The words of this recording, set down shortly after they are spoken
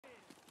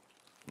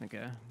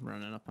Okay,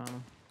 running up on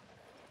him.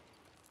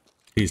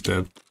 He's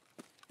dead.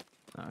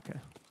 Okay.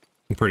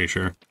 I'm pretty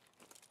sure.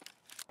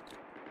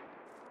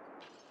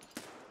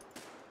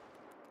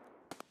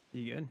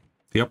 You good?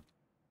 Yep.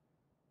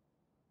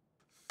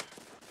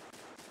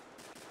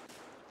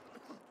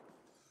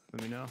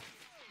 Let me know.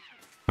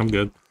 I'm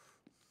good.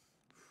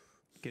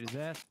 Get his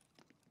ass.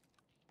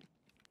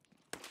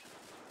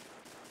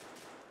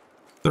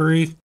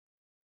 3.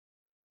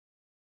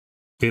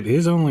 It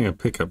is only a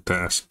pickup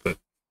task, but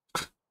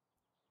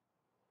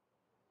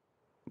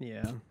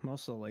Yeah,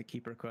 most of the like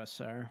keep requests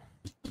are.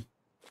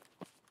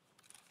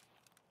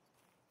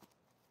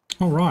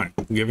 all right.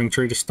 Giving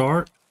tree to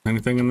start.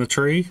 Anything in the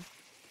tree?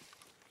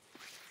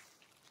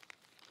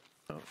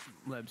 Oh,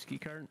 Lebski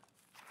card.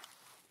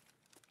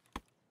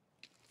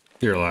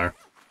 You're a liar.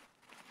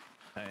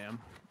 I am.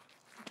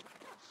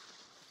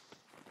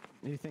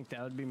 Do you think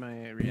that would be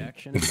my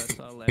reaction if I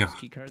saw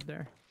Lebski card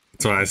there?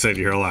 That's why I said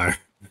you're a liar.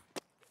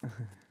 All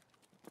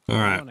I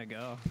right. want to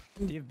go.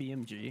 Do you have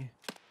BMG?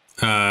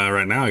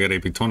 Right now I got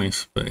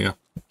AP20s, but yeah.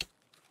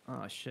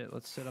 Oh shit!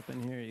 Let's sit up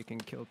in here. You can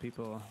kill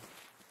people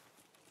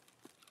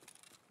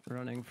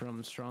running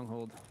from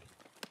stronghold.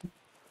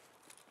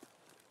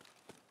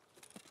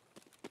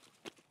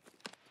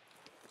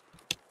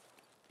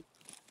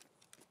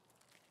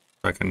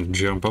 I can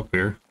jump up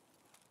here.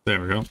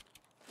 There we go.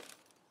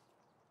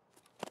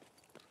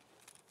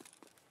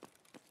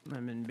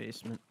 I'm in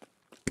basement.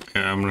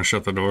 Yeah, I'm gonna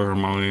shut the door.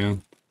 I'm on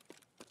in.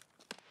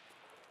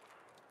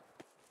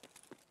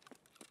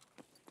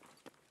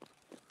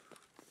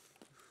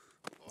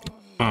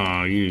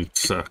 Oh, you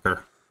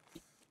sucker.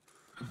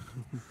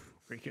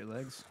 Break your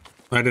legs.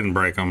 I didn't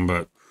break them,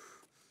 but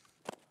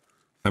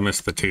I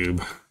missed the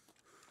tube.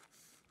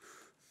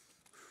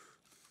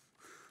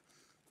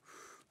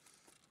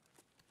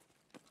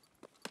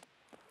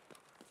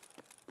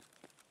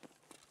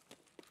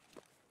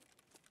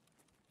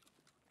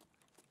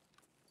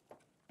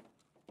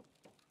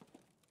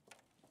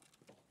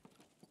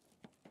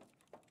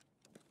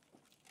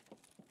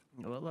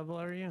 What level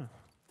are you?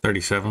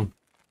 37.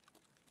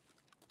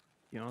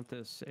 You want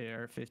this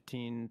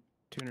AR-15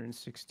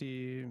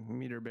 260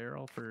 meter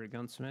barrel for a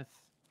gunsmith?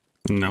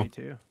 No.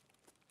 22?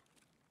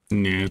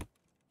 No.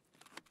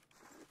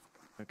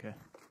 Okay.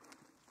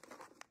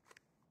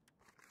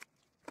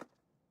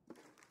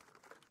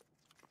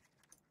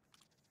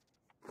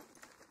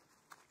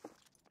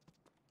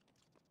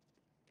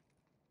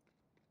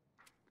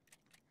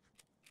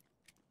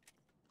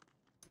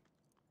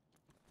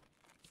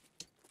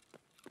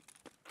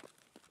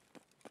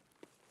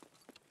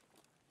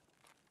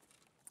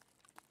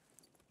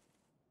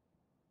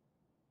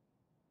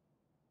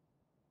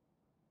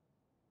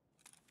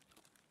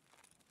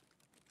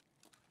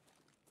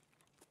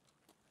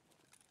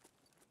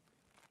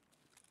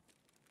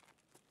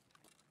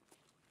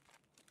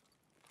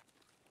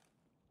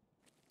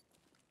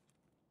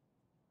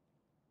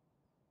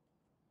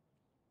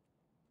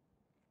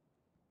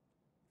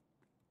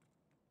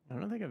 I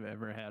don't think I've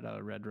ever had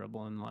a Red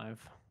Rebel in live.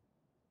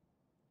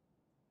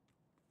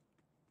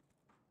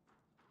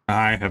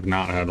 I have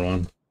not had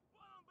one.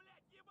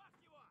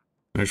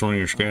 There's one of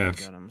your Oh my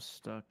scavs. god, I'm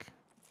stuck.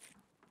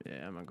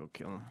 Yeah, I'm gonna go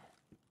kill him.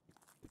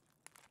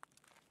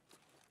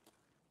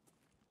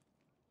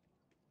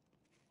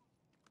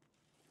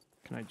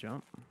 Can I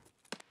jump?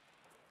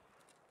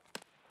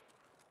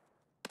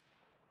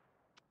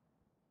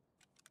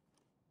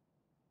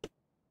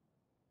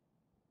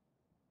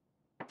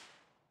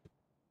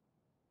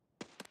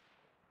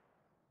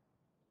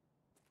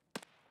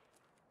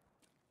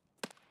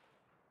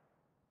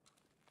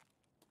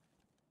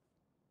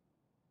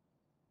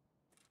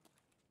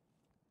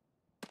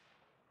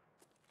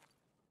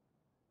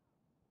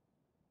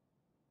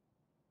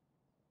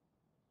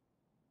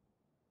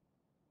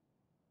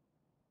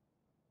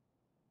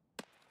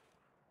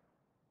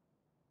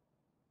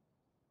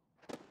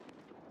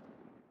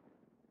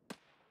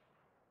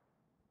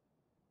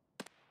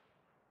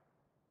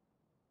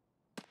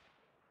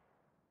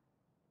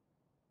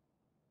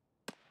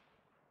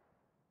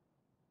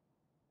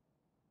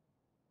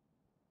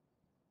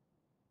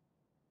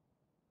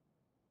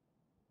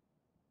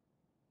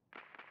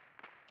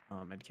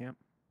 Med camp.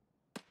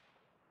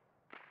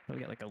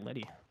 Probably got like a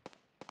Letty.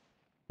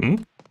 Hmm?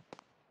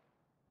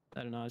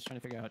 I don't know. I was trying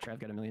to figure out how Trav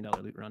got $1 million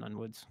loot run on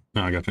woods.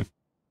 Oh, I got you.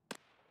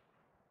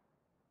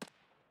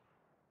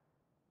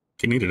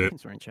 He needed it.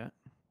 We're in chat.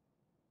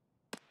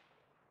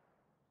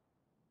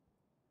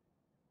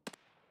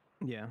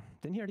 Yeah.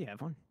 Didn't he already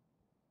have one?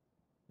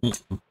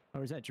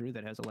 Or is that Drew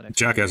that has a Letix?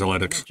 Jack has a I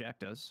know Letix. Jack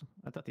does.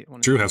 I thought the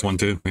one. Drew has one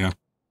too, yeah.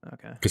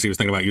 Okay. Because he was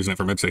thinking about using it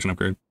for mid-station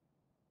upgrade.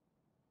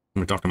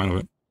 We talked him out of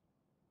it.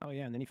 Oh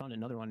yeah, and then he found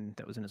another one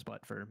that was in his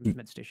butt for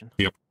med station.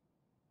 Yep.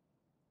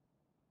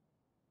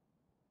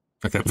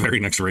 At that very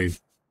next raid.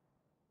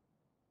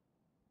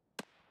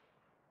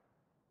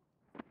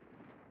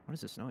 What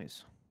is this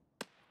noise?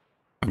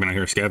 I mean, I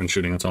hear a scav and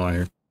shooting. That's all I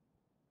hear.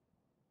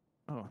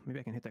 Oh, maybe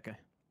I can hit that guy.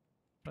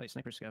 Probably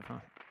sniper scav,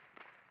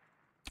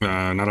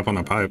 huh? Not up on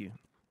the Oh, pipe. you.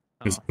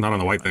 He's Oh, not on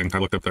the white never thing. I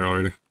looked up there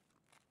already.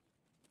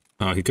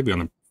 He could be on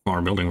the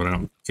far building, but I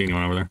don't see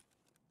anyone over there.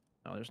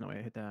 Oh, there's no way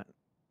I hit that.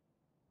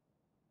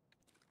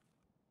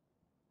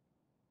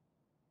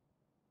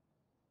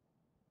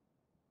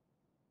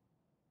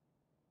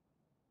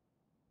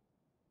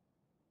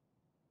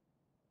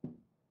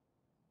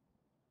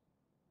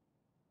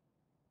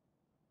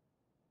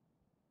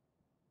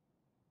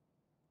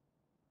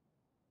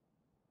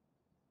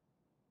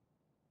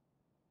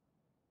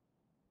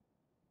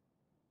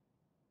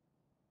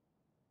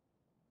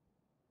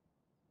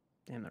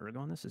 Damn, the rig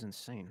on this is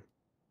insane.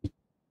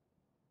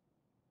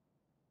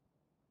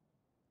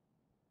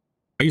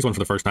 I used one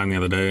for the first time the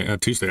other day,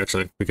 Tuesday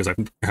actually, because I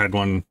had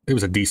one. It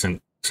was a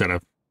decent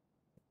setup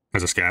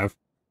as a scav,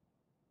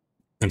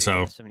 and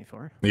so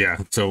 74. yeah.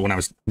 So when I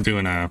was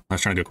doing I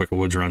was trying to do a quick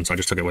woods run, so I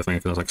just took it with me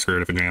because I was like, screw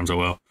it if it jams, oh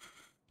well.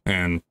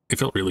 And it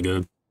felt really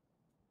good,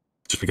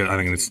 just because I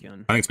think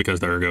it's because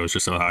the ergo is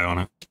just so high on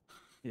it.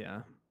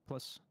 Yeah.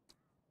 Plus,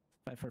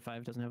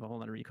 545 doesn't have a whole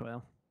lot of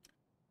recoil.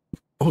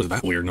 What was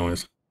that weird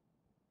noise?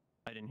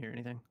 I didn't hear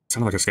anything. It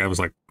sounded like a scav was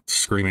like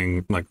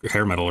screaming like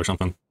hair metal or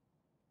something.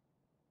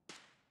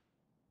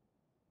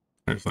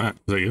 There's that.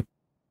 Is that you?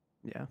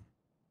 Yeah.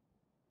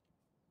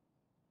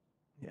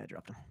 Yeah, I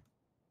dropped him.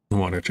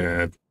 What a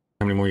Chad.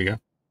 How many more you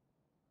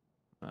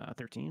got?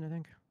 13, I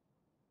think.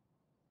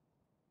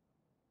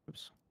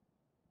 Oops.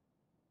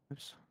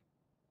 Oops.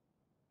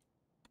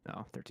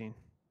 No, 13.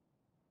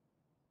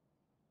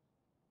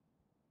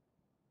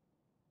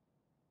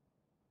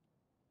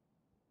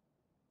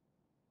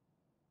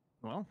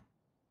 Well,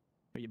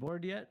 are you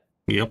bored yet?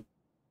 Yep.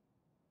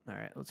 All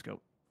right, let's go.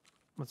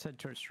 Let's head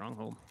towards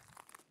Stronghold.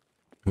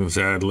 I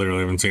literally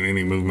haven't seen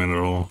any movement at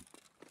all.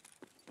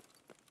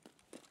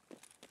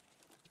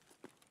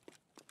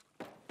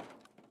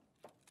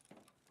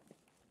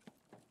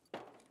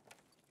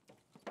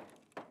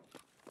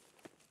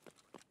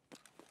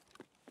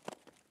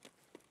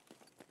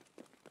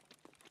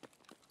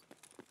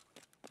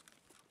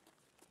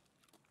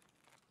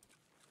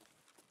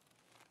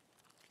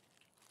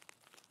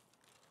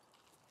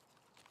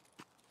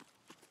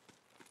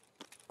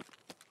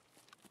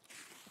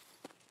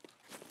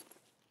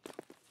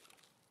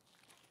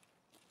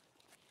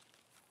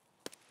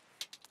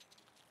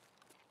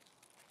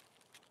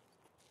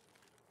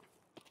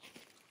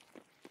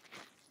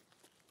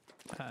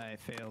 I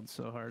failed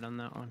so hard on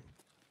that one.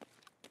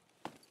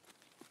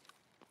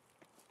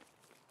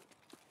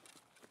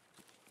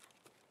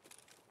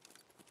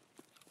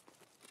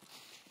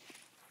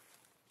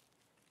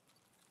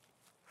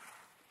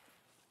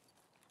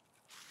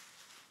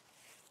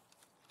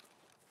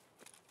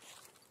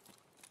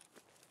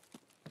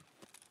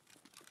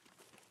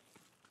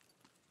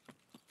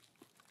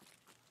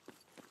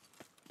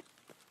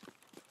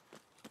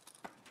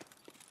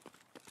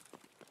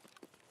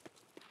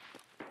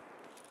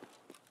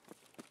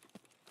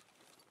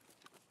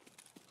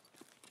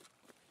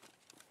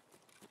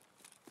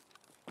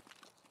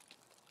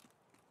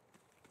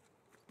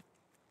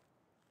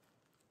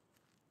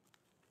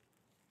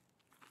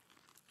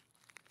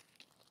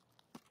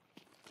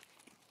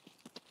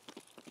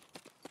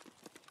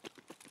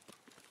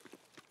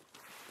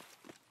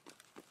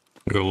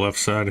 Go left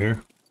side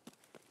here.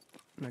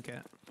 Okay.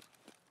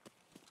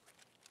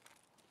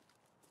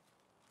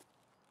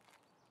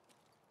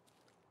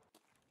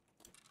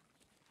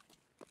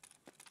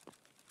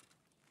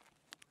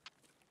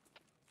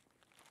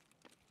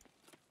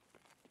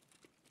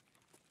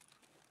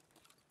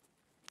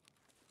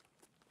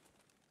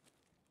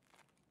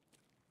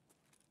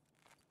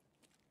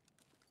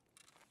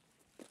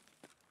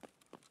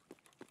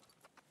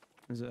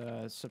 There's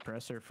a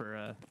suppressor for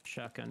a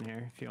shotgun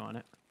here if you want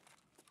it.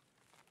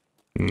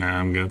 Nah,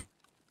 I'm good.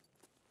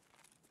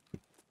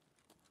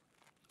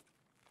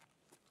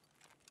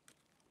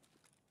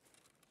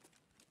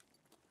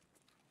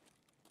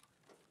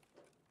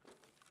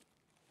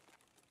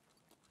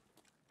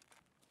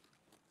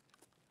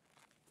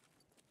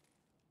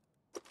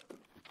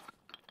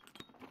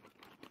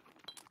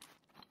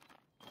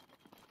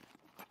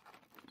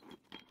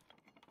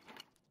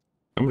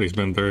 Somebody's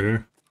been through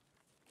here.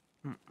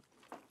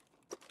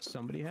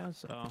 Somebody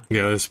has? Oh.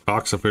 Yeah, this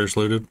box up here is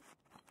looted.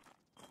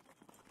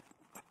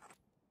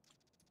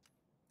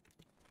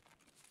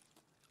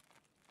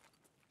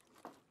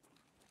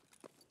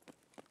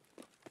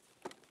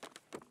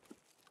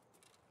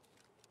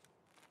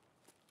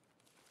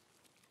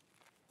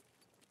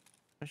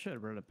 I should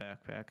have brought a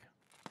backpack.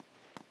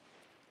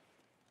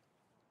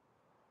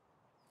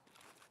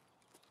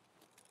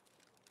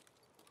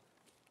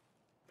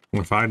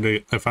 If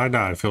I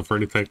die, feel free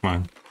to take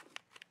mine.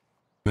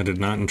 I did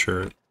not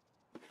insure it.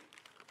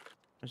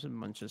 There's a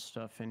bunch of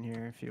stuff in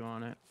here if you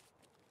want it.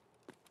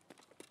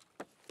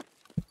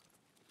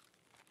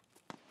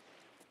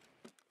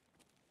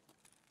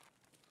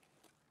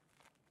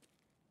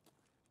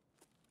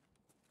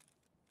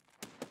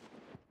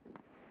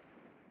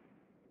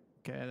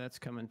 Okay, that's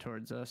coming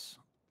towards us.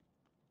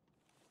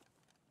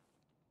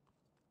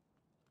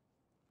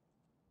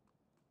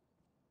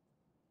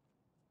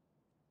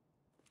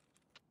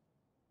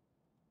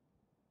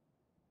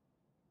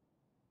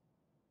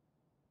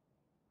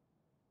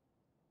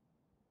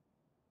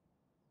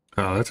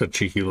 Oh, that's a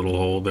cheeky little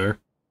hole there.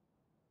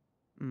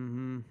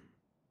 Mm-hmm.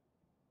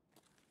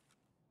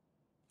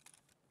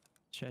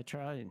 Should I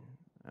try?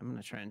 I'm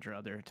gonna try and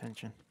draw their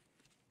attention.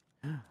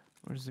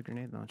 Where's the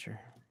grenade launcher?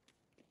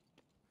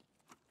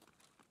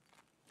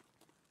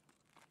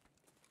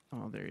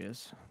 Oh, there he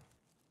is.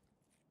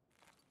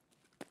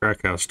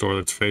 Crack house door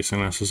that's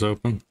facing us is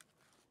open.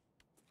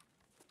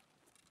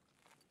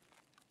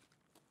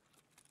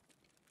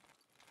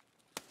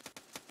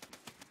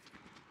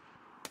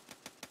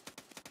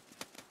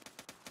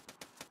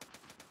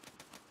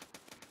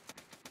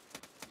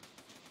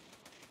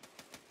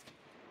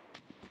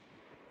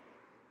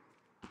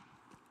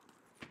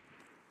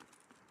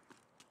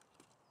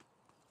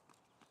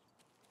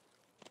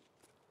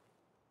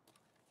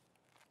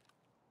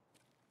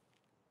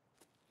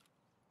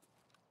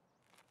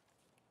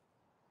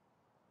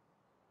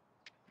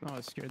 Oh,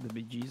 I scared the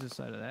bejesus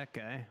out of that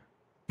guy.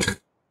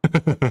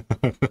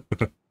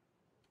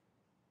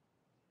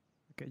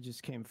 Guy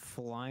just came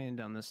flying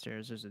down the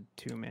stairs. There's a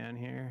 2-man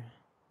here.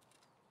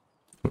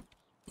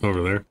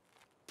 Over there.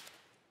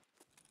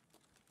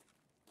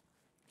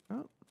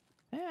 Oh,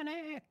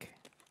 panic!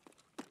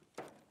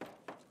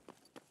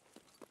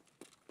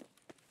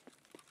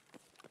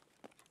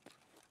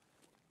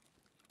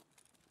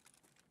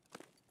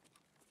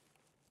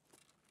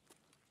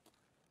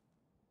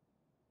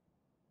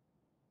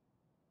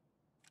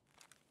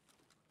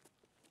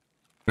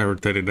 Never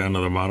rotated down to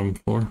the bottom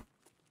floor.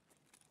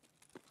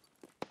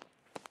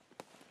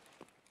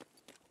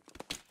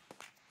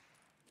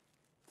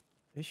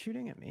 They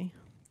shooting at me?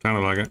 Kind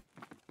of like it.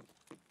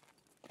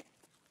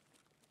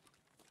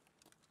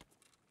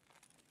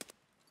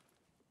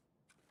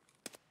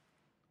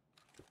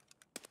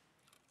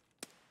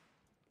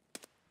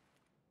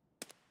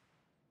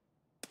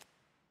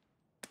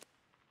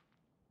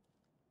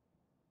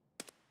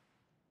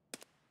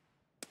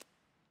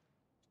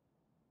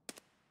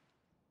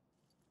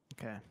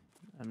 Okay,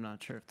 I'm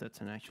not sure if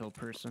that's an actual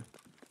person.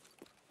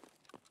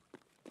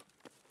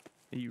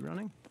 Are you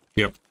running?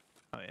 Yep.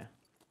 Oh yeah.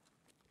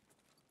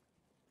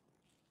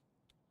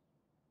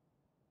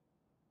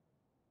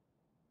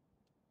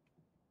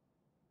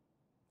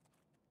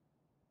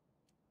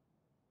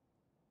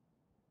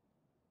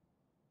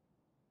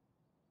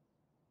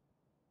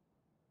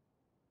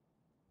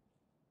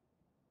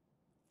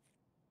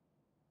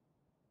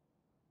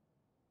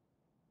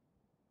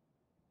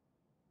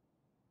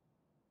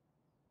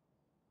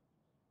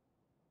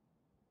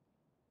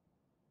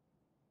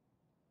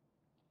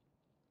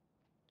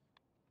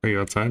 Are you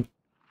outside?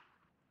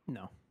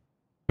 No.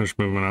 There's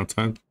movement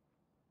outside.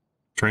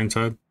 Train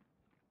side.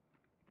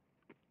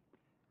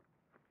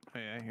 Oh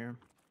yeah, I hear him.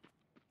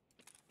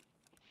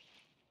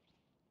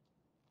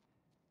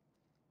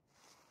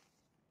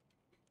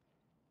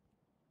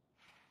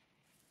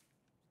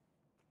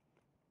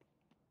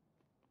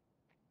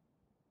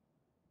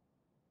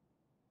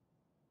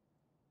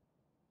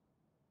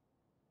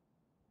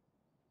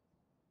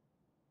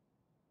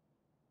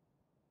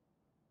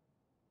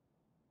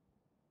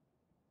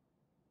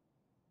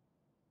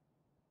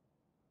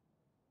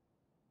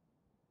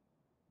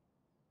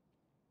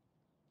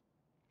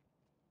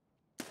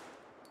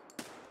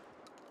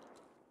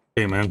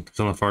 Hey man, it's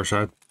on the far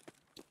side.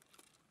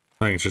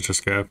 I think it's just a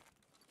scav.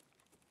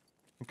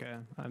 Okay,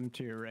 I'm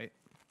to your right.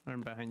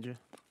 I'm behind you.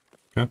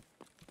 Okay.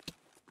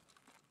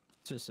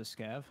 It's just a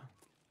scav.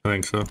 I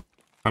think so.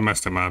 I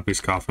messed him up. He's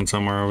coughing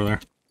somewhere over there.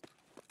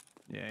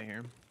 Yeah, I hear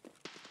him.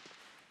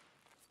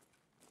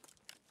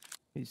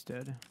 He's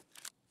dead.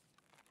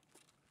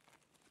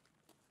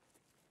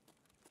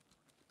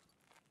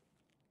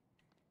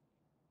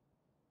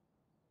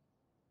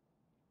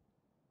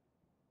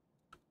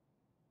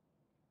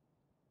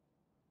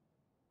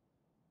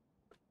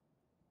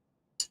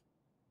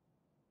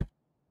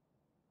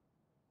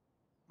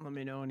 Let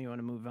me know when you want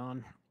to move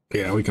on.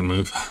 Yeah, we can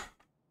move.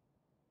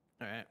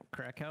 Alright,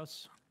 crack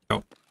house.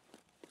 Oh.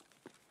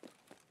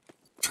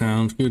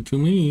 Sounds good to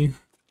me.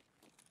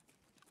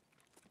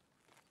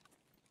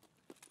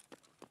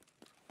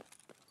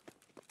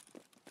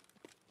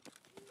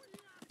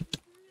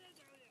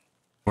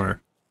 Where?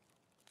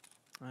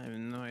 I have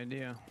no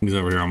idea. He's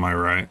over here on my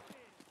right.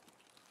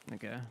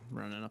 Okay,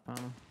 running up on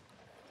him.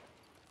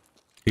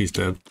 He's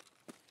dead.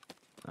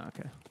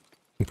 Okay.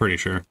 I'm pretty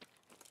sure.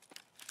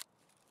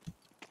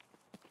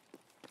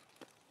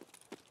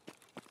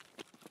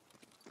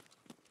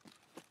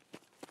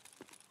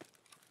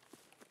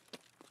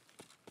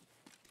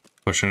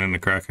 Pushing in the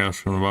crack house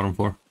from the bottom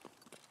floor.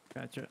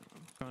 Gotcha.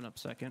 Going up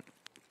second.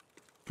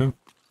 Okay.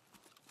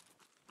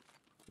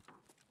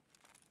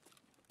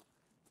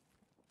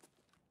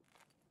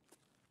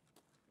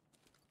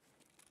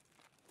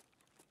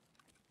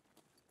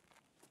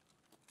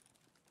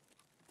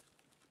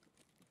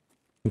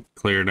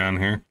 Clear down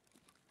here.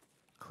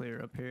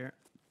 Clear up here.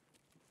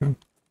 Okay.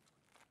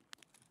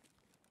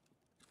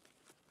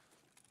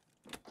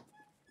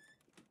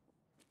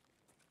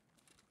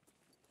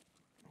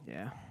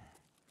 Yeah.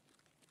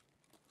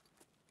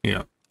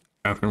 Yeah.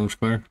 Bathroom's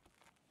clear.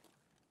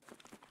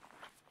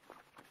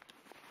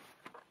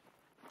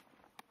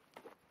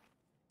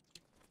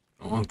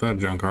 want that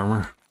junk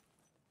armor.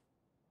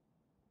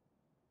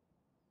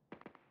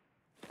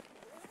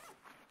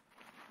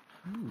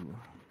 Ooh.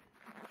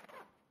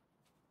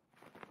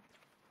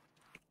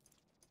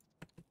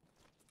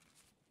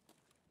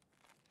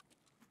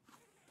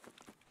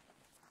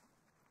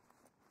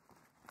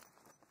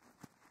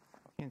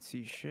 Can't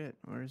see shit.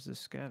 Where's the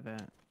scav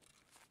at?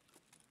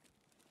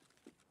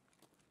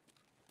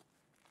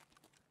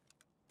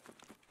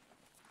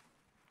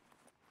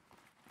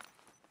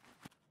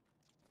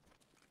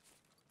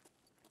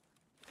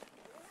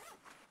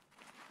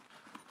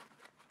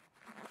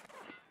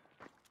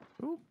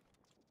 Ooh.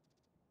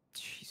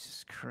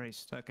 Jesus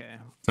Christ. Okay.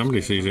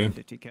 Somebody Scav's sees on you.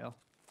 50 cal.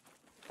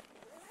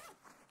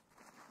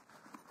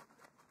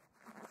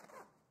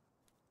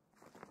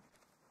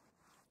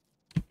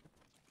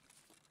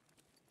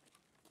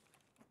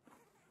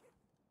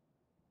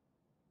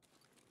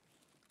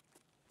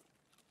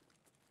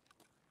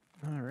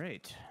 All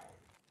right.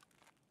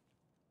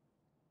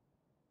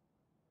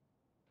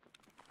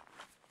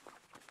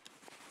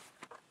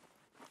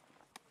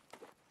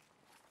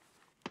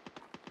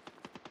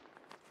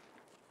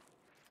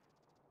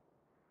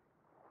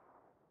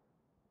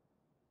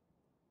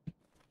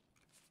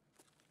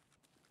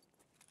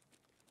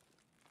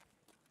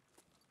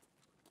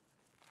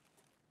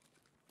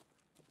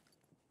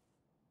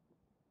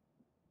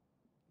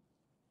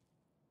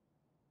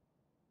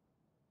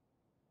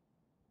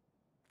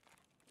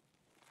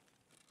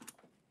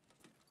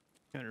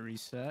 Gonna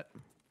reset.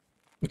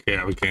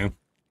 Yeah, we can.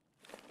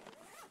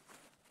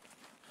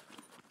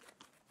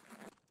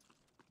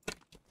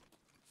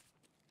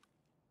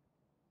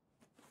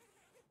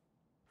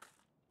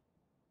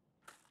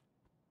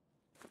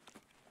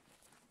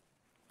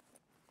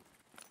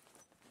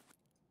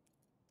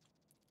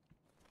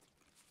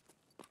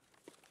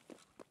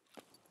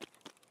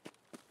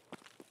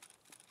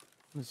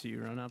 Let's see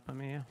you run up on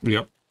me.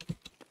 Yep.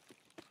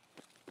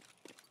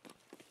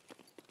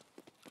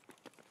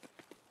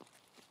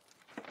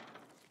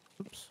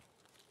 Oops.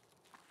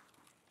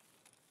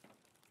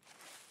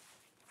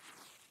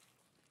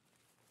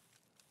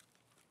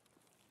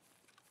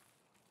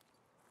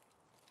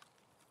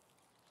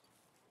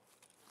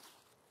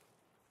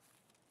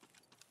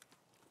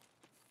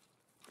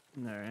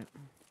 All right.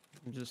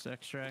 I'm just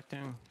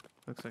extracting.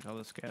 Looks like all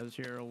the scavs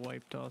here are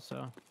wiped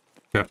also.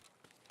 Yep.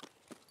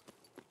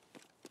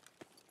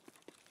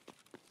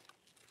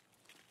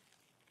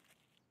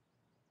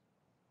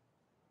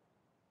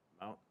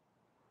 Out.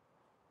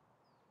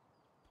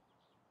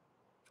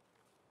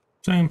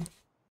 Same.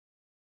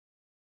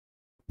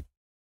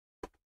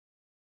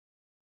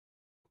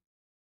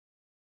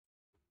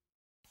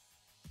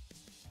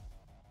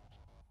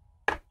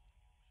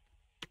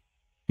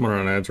 I'm gonna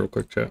run ads real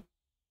quick, chat.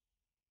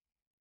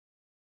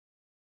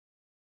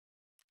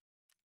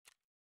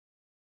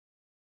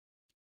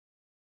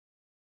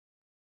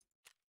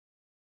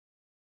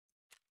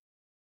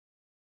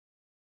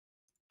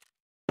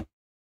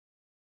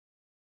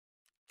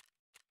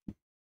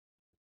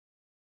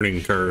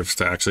 Learning curves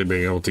to actually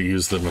being able to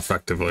use them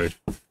effectively.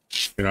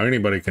 You know,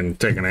 anybody can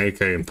take an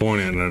AK and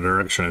point it in a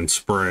direction and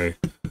spray.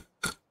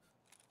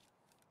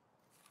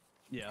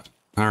 Yeah.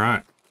 All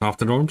right, off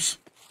the dorms.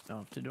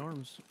 Off to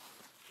dorms.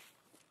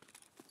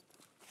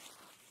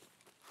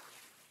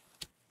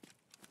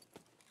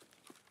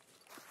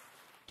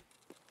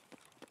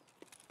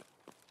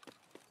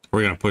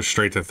 We're gonna push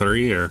straight to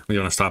 3, or you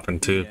want to stop in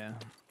 2? Yeah.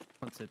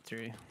 Let's hit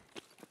 3.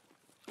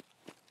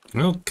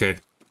 Okay.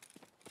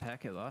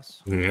 Packet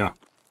loss. Yeah.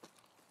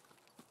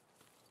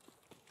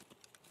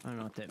 I don't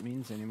know what that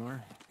means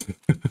anymore.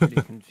 Pretty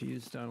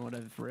confused on what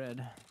I've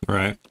read.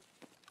 Right.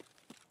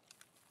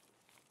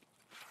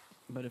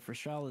 But if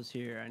Rashal is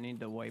here, I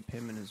need to wipe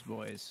him and his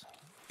boys.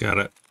 Got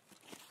it.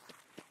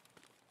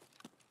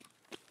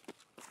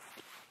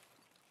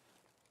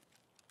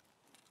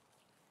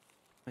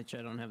 Which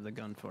I don't have the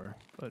gun for,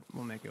 but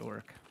we'll make it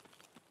work.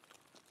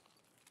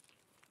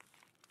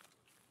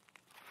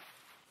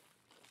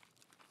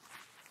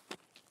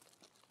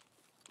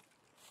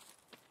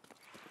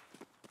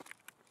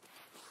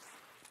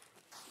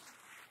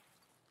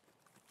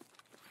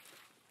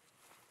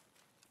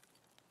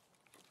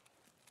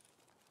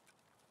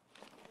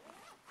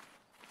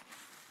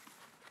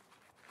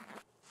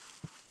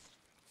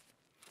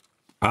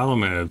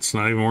 Palomed, it's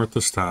not even worth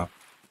the stop.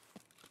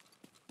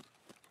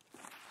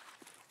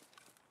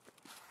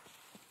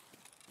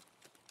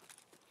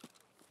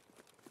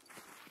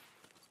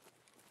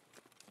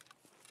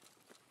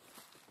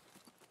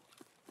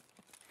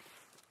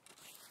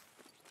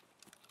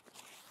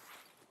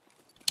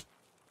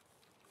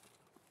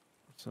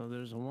 So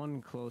there's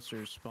one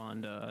closer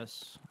spawn to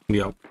us.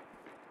 Yep.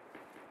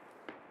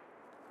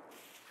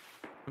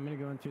 I'm gonna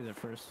go in through the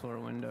first floor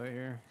window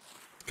here.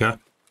 Okay.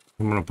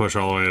 I'm gonna push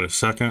all the way to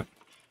 2nd.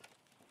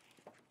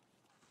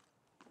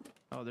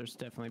 Oh, there's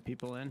definitely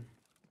people in.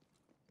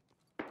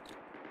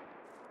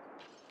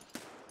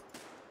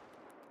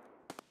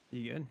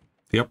 You good?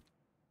 Yep.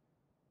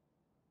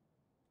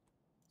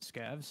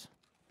 Scavs?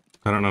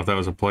 I don't know if that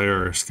was a player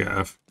or a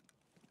scav.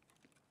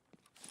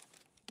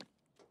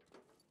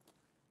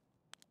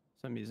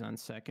 Somebody's on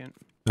second.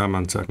 I'm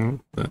on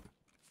second, but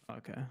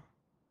Okay.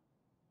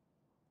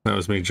 that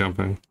was me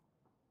jumping.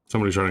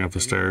 Somebody's running up the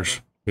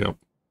stairs. Yep.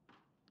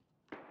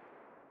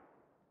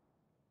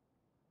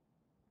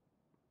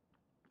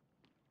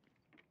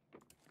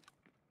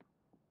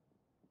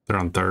 They're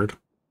on third. What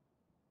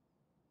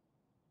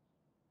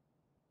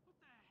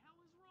the hell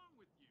is wrong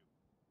with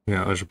you?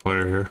 Yeah, there's a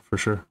player here for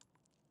sure.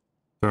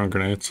 Throwing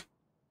grenades.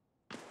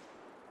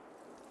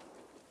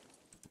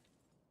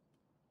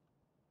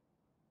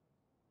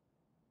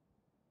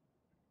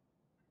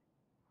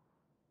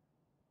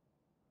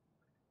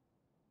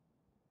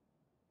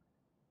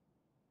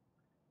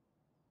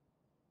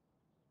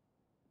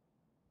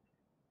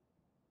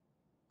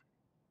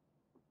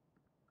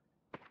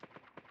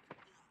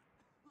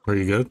 Are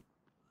you good?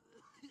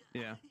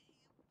 Yeah.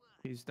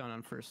 He's done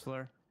on first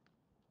floor.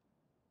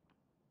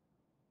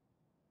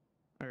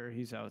 Or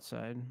he's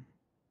outside.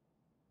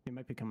 He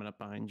might be coming up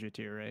behind you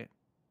to your right.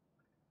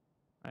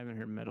 I haven't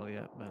heard metal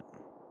yet, but...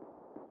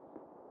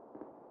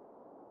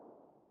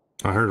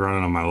 I heard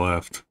running on my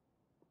left.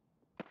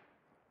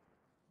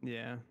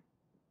 Yeah.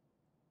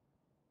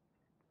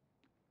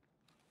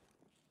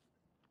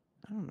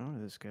 I don't know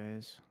who this guy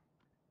is.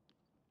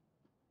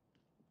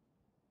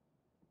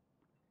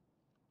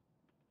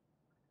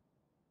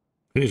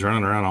 He's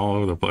running around all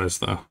over the place,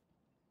 though.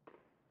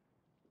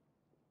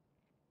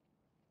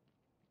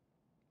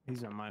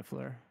 He's on my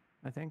floor,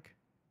 I think.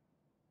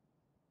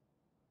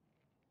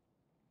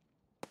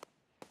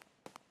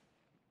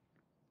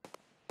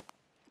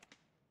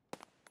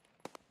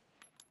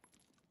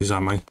 He's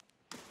on me.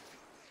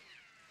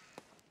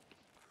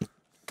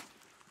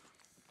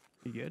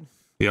 You good?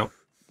 Yep.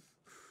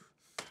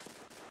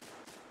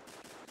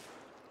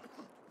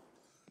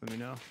 Let me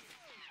know.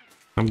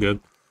 I'm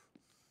good.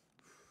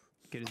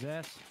 Get his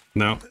ass.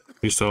 No,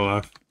 he's still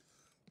alive.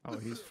 Oh,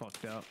 he's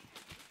fucked up.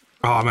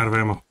 Oh, I'm out of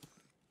ammo.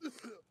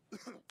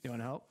 You want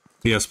to help?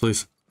 Yes,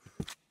 please.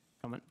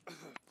 Coming.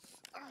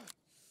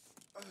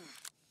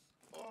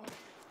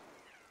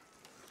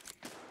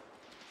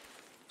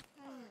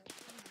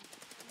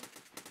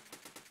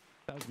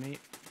 That was me.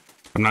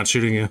 I'm not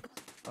shooting you.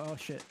 Oh,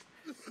 shit.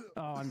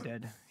 Oh, I'm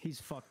dead. He's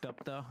fucked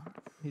up, though.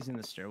 He's in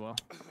the stairwell.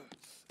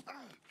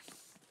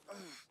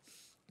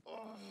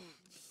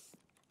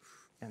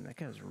 And that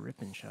guy's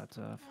ripping shots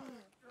off.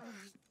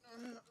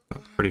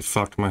 Pretty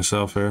fucked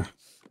myself here.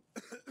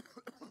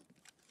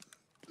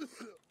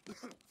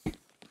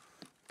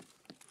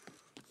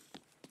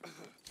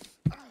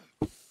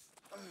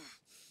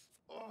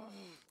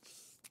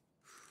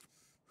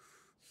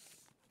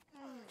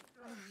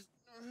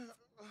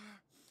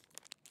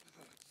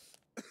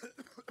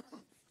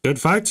 Good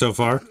fight so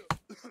far.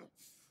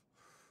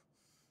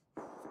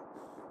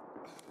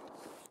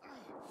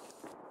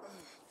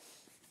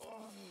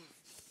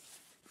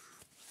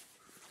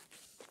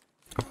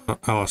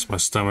 I lost my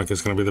stomach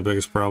is going to be the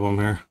biggest problem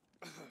here.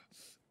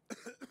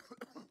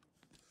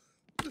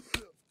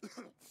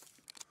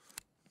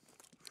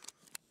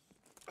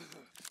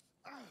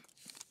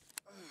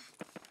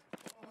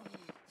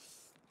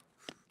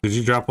 Did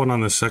you drop one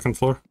on the second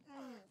floor?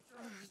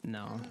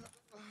 No.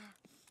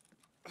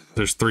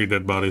 There's 3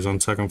 dead bodies on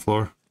second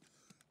floor.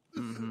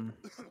 Mm-hmm.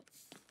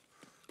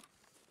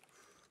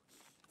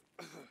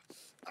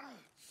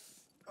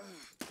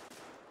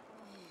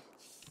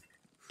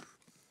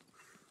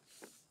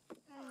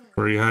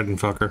 Where are you hiding,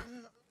 fucker?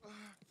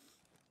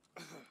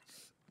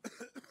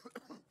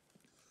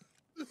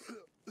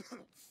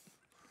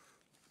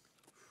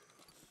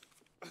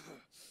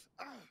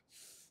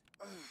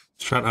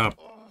 Shut up.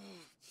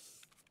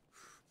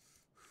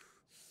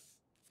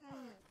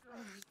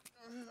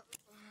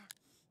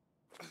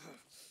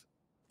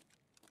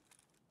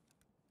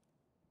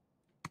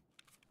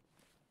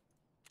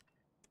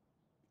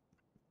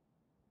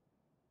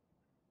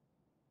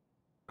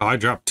 Oh, I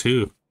dropped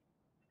 2.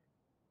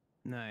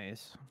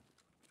 Nice.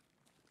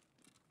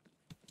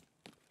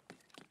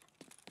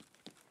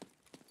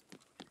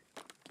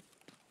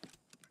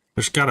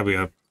 There's gotta be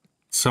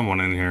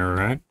someone in here,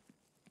 right?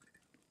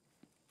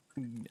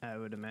 I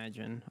would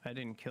imagine. I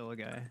didn't kill a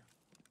guy.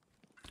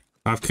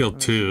 I've killed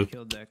Unless you 2.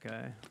 killed that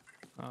guy.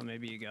 Oh,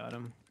 maybe you got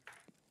him.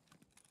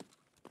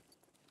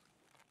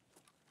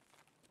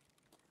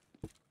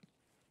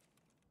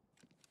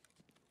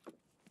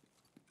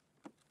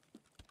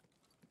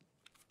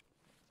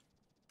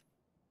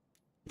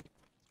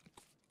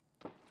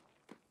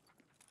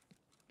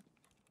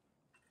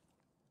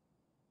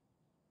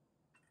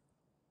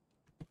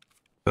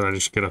 Did I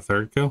just get a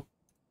 3rd kill?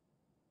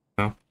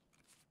 No.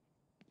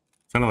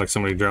 Sounded like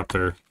somebody dropped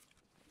their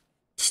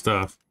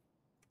stuff.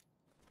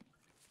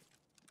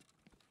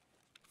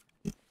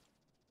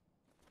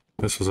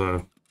 This was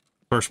a...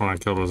 First one I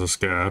killed was a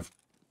scav.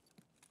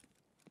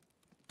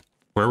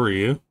 Where were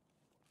you?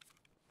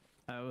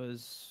 I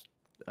was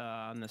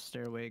on the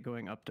stairway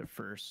going up to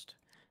first.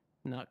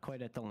 Not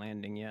quite at the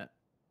landing yet.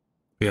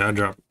 Yeah, I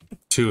dropped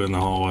 2 in the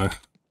hallway.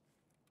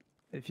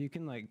 If you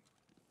can, like,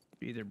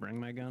 either bring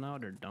my gun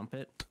out or dump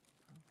it.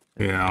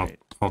 that'd be Yeah, great.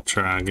 I'll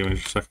try. Give me a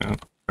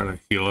second. Try to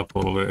heal up a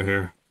little bit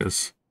here,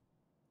 because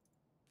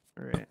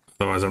Right.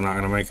 Otherwise, I'm not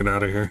gonna make it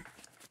out of here.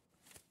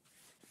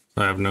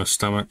 I have no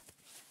stomach.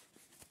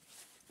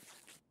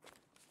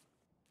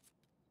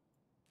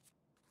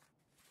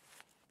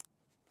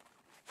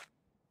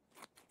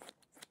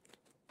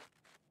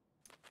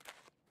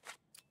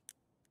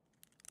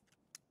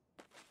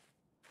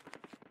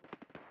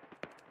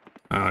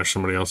 There's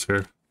somebody else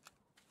here.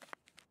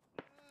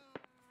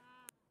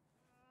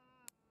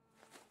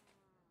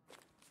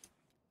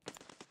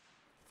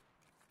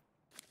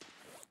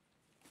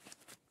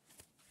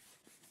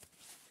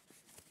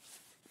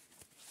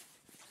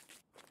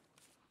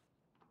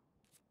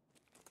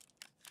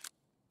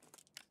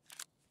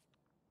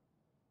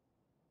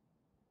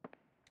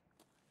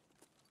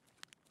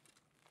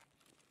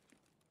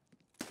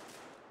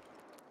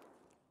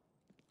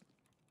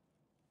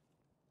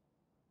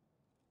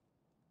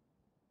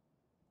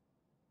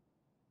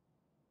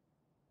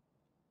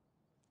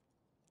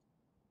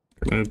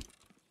 Good.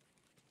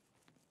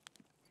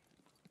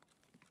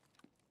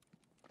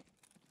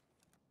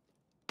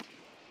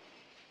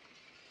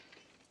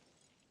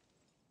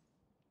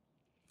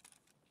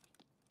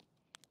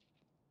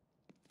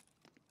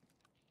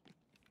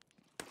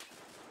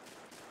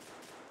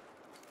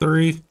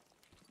 Three.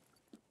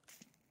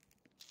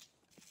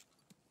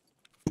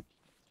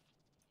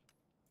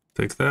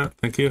 Take that.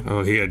 Thank you.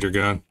 Oh, he had your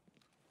gun.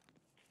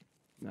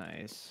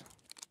 Nice.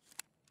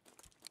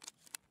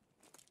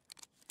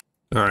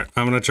 All right,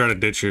 I'm gonna try to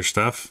ditch your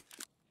stuff,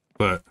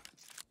 but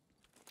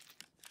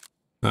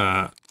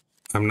I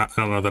don't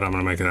know that I'm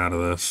gonna make it out of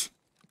this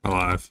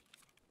alive.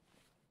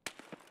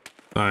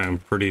 I am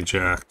pretty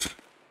jacked.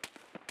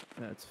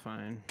 That's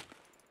fine.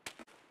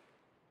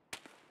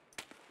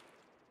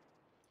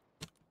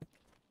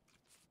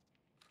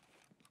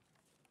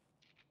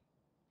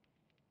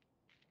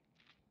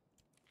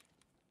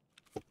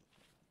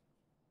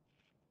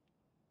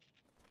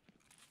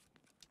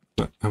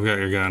 But I've got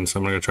your gun, so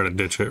I'm gonna try to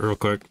ditch it real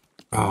quick.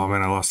 Oh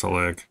man, I lost a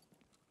leg.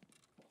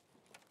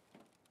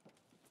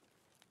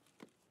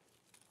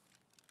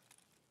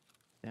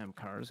 Damn,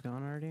 car's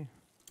gone already?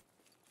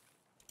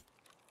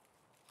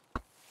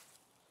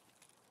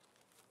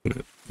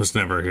 It was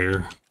never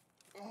here.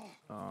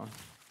 Oh.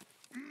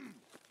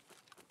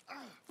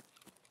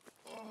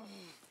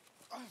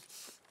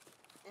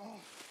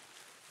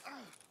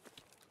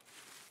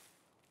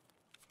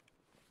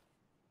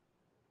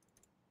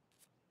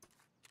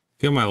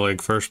 Get my leg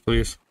first,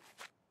 please.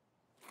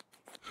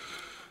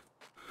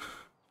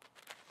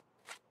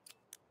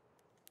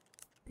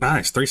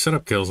 Nice, 3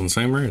 setup kills in the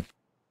same raid.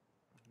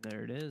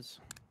 There it is.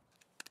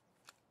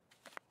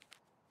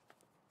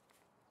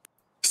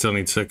 Still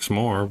need 6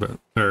 more,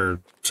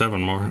 or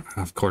 7 more.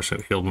 Of course,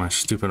 it healed my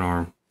stupid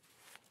arm.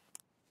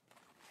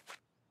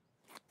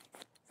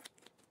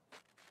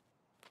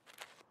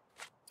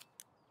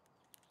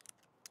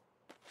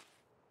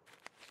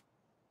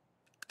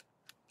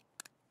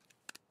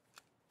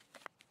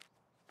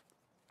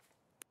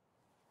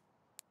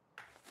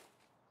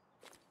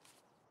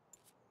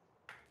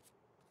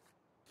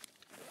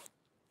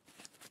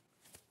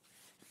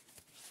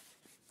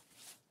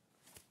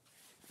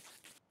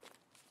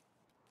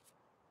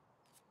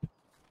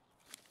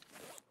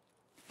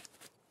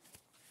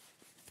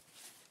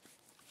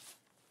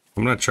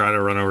 I'm gonna try to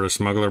run over to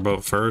smuggler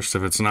boat first.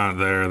 If it's not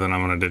there, then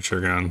I'm gonna ditch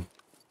your gun.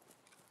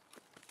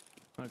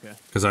 Okay.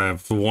 Because I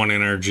have 1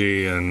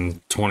 energy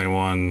and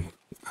 21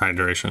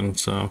 hydration,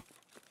 so.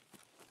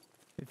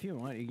 If you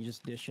want, you can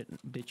just ditch it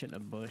in a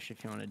bush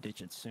if you want to ditch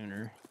it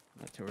sooner.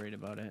 Not too worried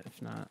about it,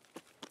 if not.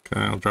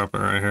 Okay, I'll drop it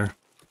right here.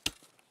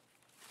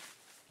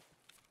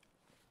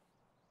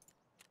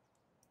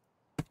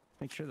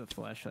 Make sure the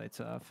flashlight's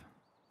off.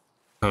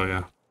 Oh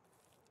yeah.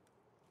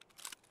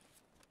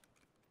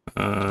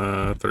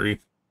 3.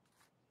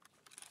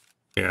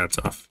 Yeah, it's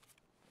off.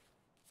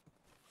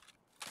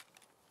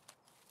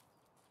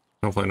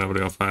 Hopefully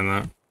nobody will find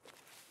that.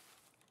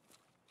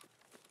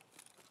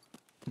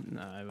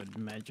 No, I would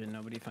imagine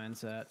nobody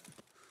finds that.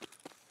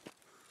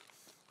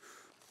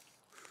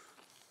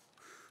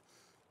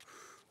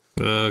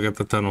 Get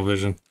the tunnel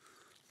vision.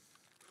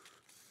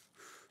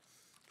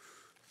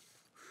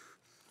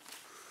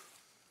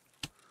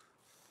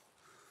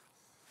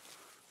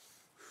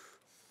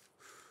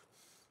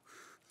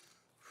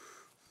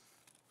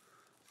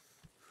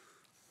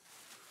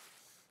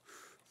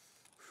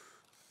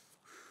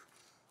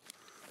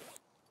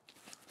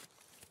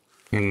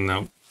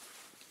 Nope.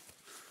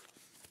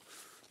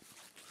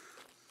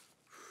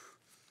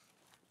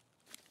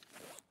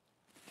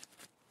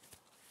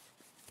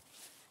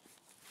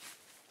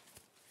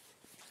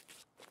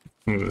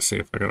 Let me just see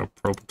if I got a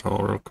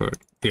propofol real quick.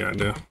 Yeah, I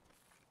do.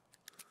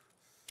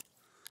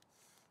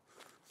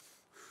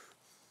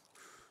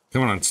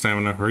 Come on,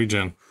 stamina,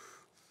 regen.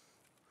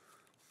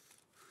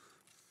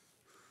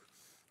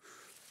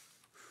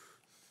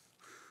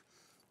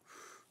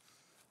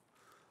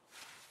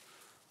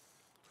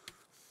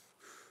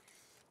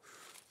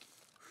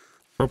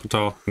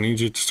 Propofol, I need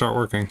you to start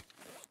working.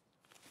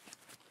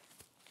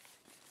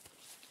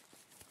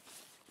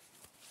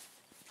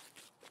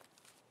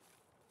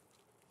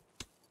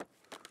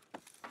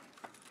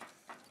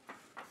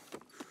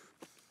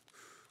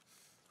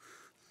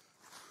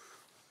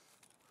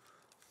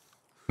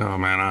 Oh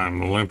man,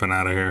 I'm limping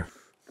out of here.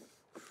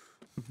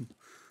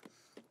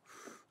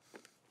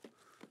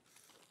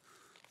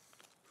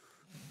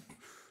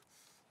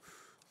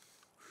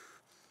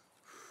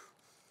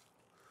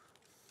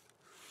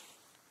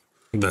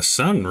 The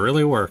sun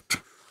really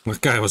worked. This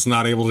guy was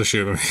not able to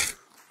shoot me.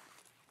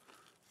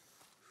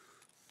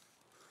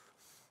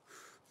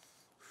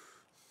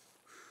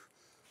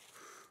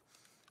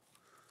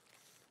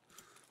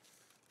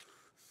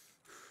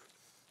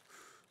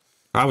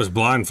 I was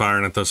blind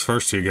firing at those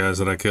first two guys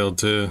that I killed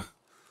too.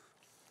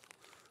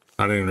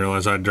 I didn't even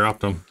realize I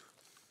dropped them.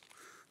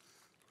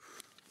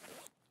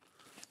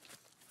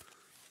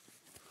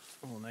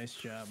 Oh, nice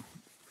job.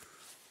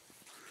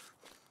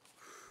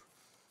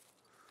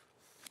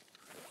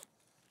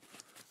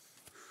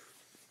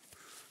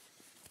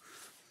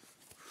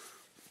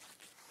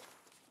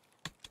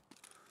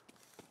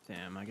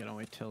 Damn, I gotta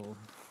wait till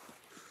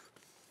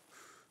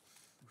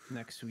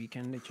next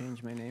weekend to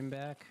change my name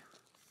back.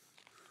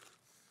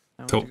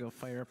 I want to go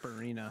fire up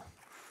Arena.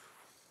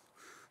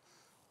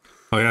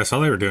 Oh yeah, I saw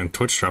they were doing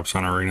Twitch drops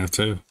on Arena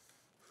too.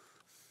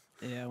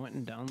 Yeah, I went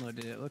and downloaded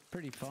it. It looked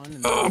pretty fun.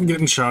 And oh, I'm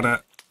getting shot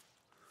at.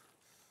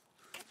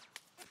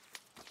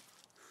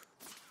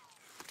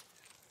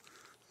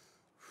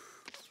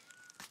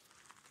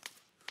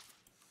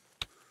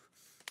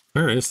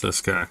 Where is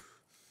this guy?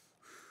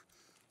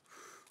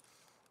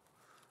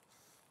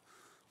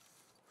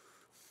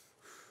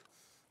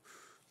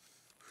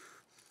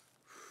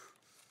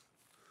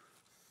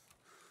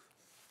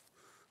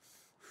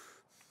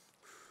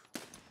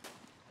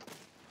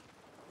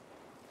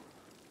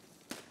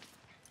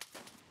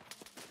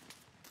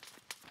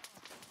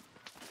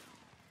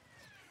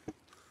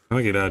 I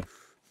think he died.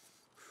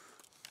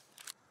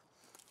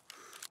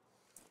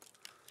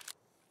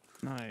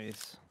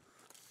 Nice.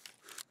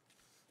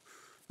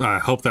 I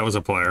hope that was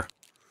a player.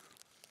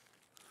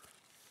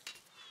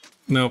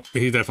 Nope,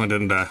 he definitely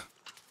didn't die.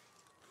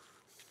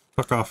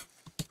 Fuck off.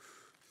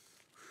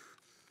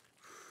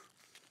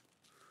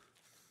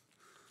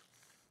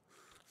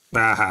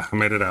 Aha, I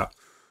made it out.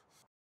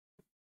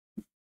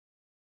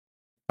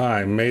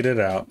 I made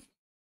it out.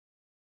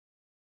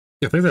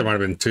 I think there might have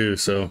been two,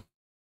 so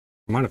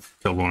I might have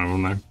killed one of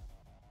them there.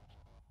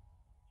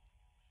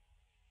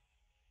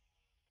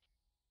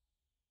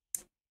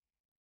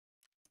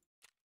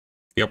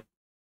 Yep.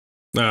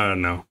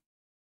 No.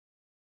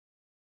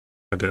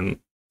 I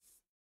didn't.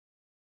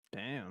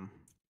 Damn.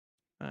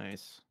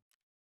 Nice.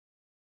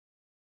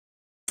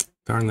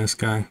 Darn this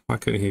guy. Why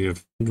couldn't he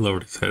have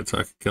lowered his head so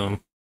I could kill him?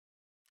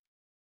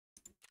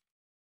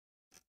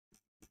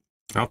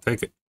 I'll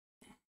take it.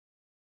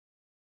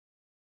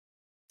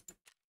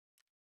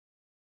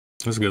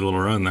 That's a good little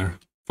run there.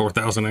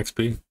 4,000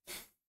 XP.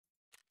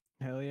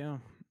 Hell yeah.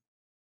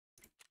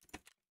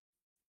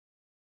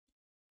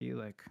 You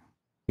like,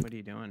 what are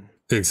you doing?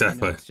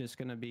 Exactly. It's just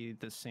gonna be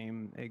the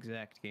same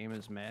exact game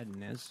as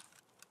Madden is.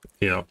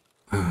 Yep.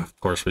 Of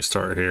course we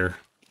start here.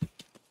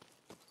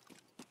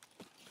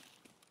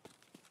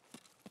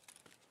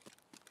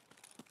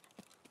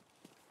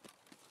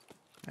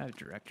 I have a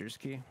director's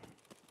key. I'm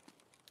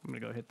gonna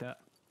go hit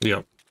that.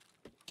 Yep.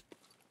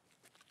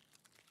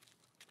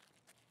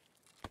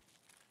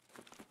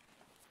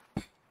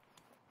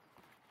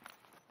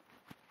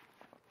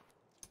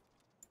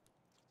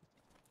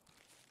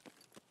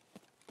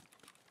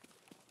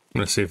 I'm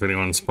gonna see if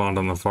anyone spawned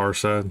on the far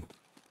side.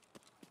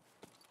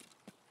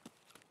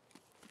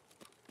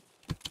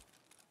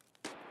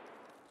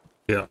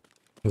 Yeah.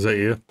 Is that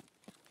you?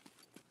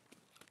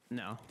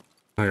 No.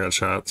 I got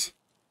shots.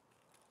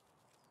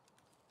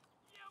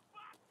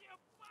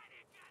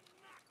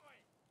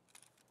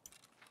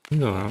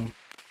 No. I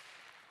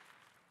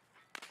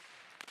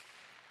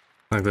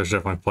think there's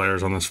definitely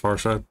players on this far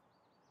side.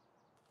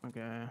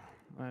 Okay.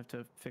 I have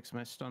to fix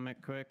my stomach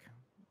quick.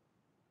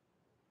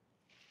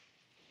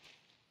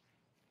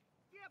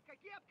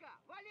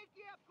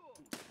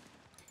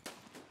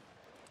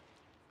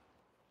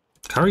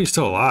 How are you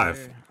still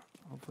alive?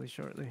 Hopefully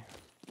shortly.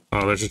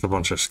 Oh, there's just a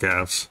bunch of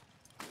scavs.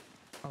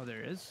 Oh,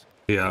 there is?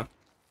 Yeah.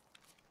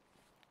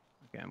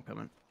 Okay, I'm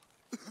coming.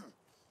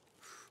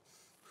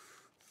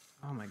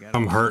 Oh my god.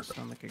 I'm hurt.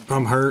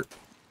 I'm hurt.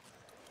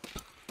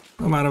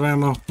 I'm out of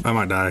ammo. I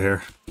might die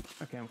here.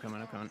 Okay, I'm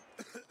coming.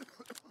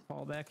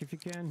 Fall back if you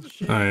can.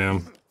 Shit. I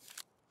am.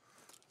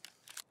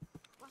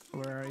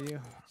 Where are you?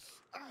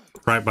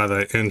 Right by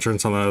the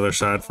entrance on the other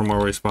side from where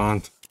we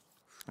spawned.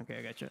 Okay,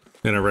 I got you.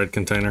 In a red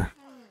container.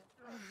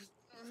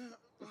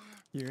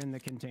 You're in the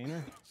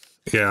container?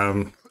 Yeah,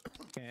 I'm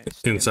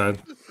inside.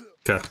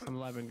 Okay. I'm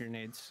lobbing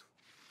grenades.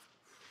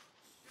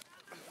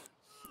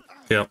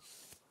 Yep.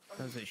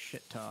 That was a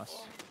shit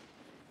toss.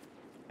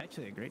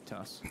 Actually, a great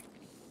toss.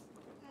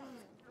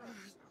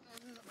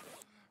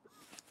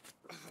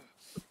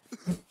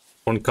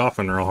 One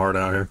coughing real hard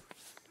out here.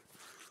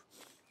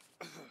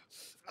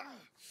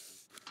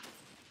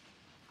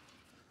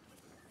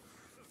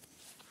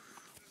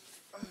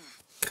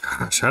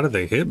 Gosh, how did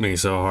they hit me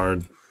so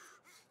hard?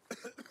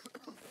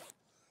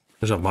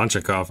 There's a bunch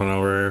of coughing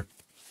over here.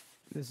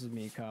 This is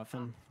me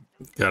coughing.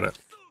 Got it.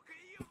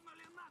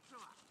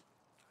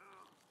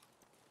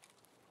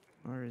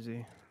 Where is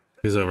he?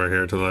 He's over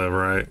here to the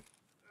right.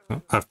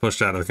 I've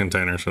pushed out of the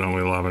container, so don't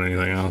be lobbing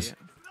anything else.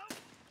 Yeah.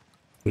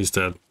 He's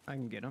dead. I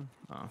can get him.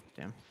 Oh,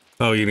 damn.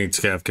 Oh, you need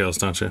scav kills,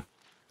 don't you?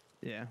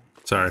 Yeah.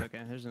 Sorry. That's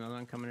okay. There's another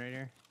one coming right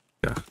here.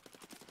 Yeah.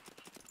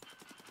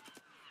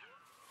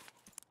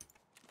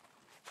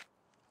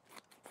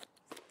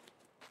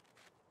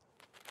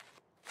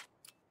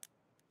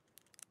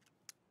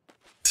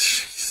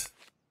 Jeez.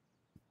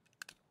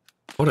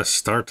 What a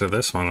start to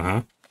this one,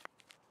 huh?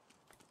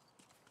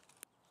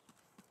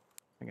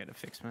 I gotta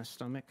fix my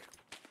stomach.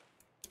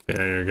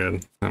 Yeah, you're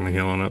good. I'm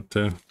healing up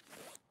too.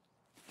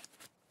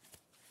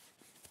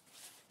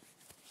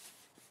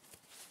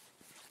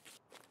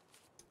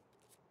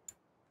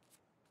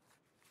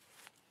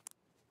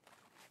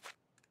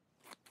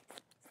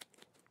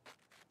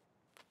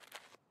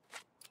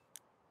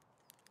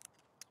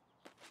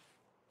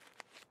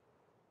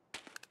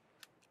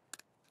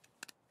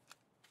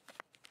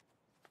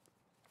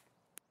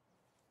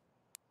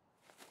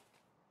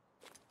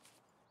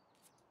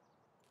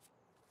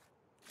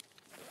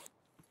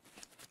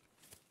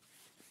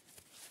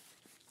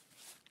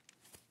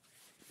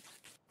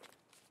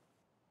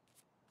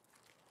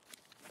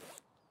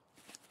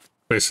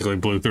 Basically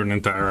blew through an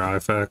entire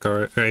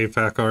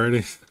AFAC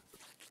already.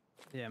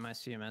 Yeah, my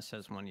CMS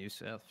has one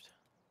use left.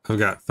 I've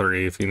got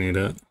 3 if you need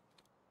it.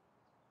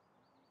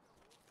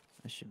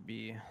 I should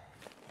be...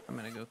 I'm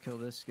gonna go kill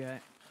this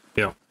guy.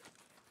 Yeah.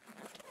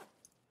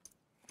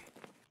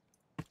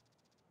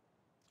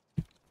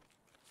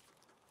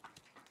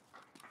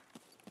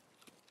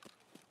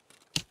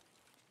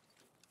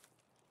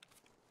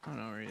 I don't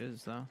know where he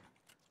is, though.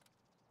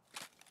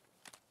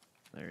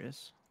 There he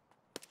is.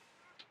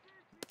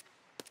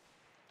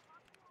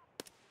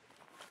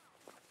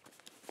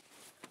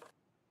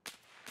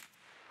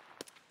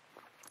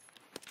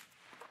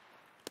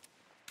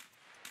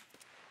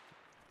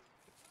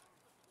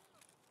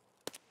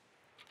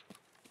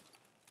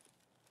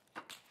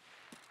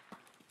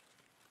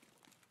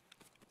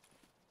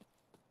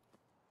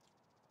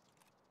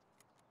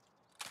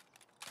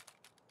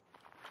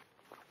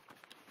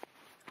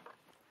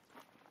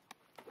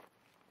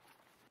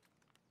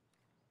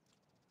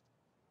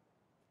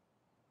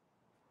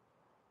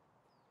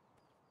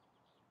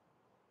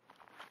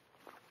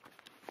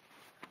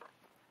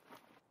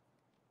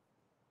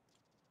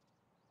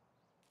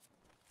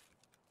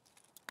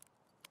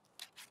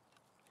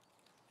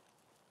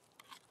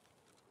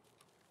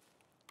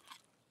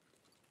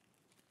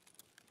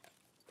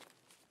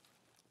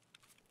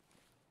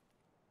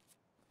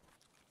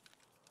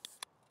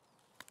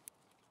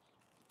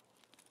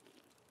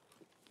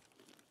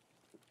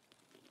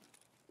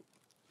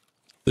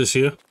 This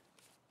you?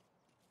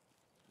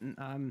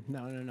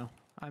 No.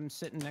 I'm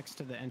sitting next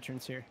to the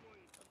entrance here.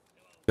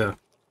 Yeah.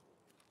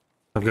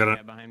 I've got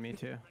Yeah, behind me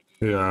too.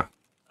 Yeah.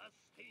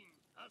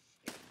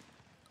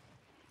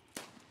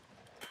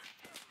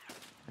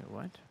 Wait,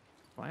 what?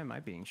 Why am I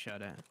being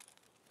shot at?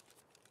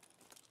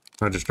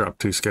 I just dropped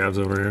 2 scabs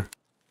over here.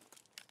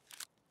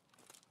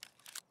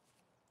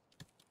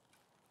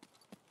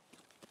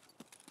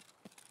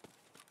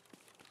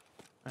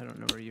 I don't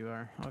know where you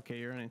are. Okay,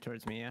 you're running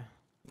towards me, yeah?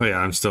 Oh yeah,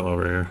 I'm still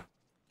over here.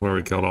 Where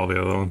we killed all the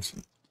other ones.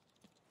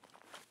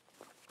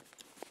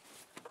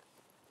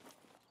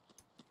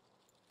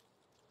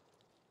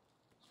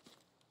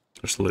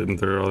 Just looting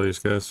through all these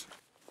guys.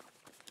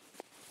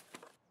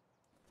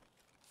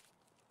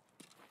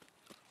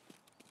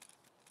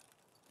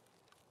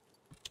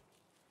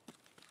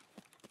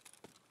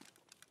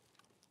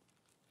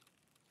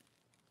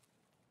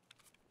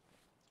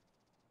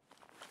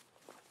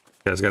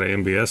 Guy's got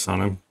an MBS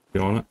on him.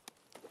 You want it?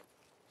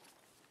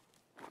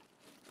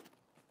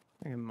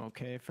 I think I'm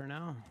okay for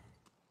now.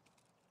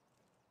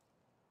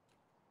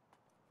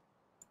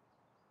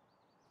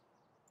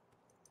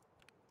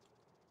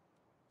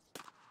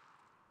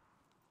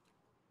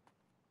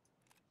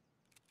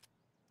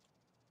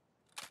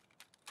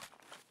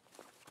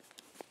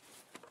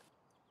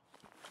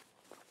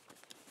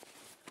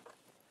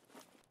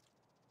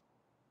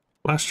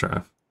 Flash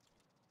drive.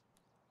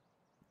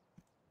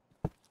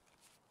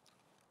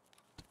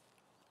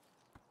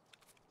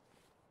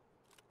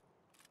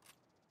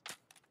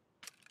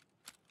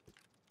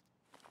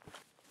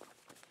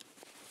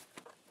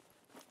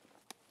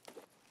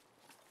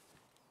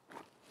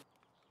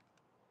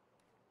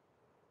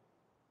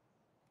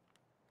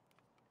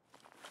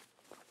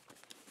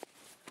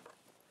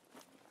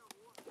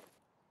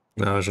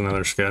 No, there's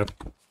another scav.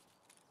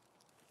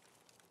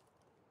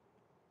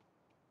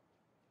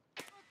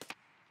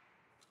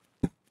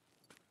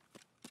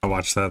 I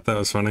watched that. That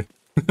was funny.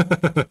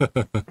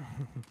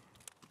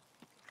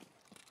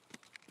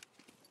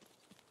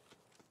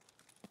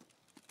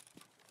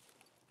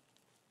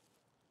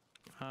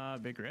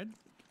 Big red?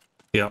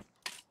 Yep.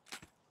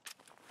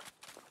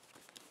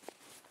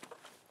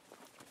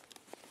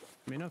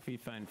 Let me know if you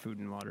find food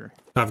and water.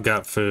 I've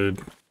got food.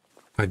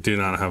 I do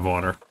not have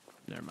water.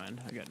 Never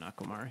mind, I got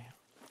Nakamari.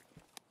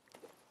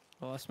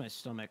 I lost my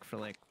stomach for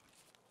like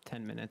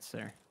 10 minutes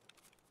there.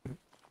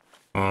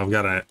 Oh, I've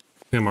got a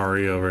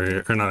MRE over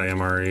here. Or not a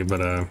MRE, but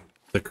a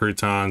the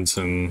croutons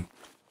and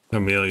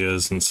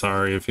Amelia's and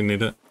sorry if you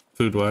need it,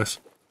 food-wise.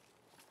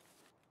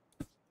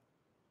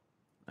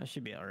 I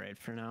should be alright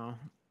for now.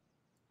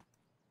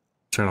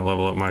 Trying to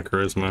level up my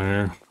charisma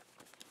here.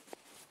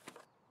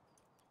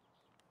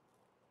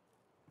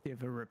 Do you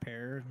have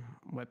a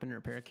weapon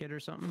repair kit or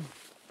something?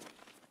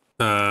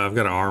 I've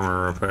got an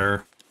armor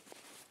repair.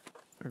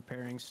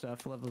 Repairing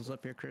stuff levels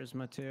up your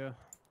charisma too.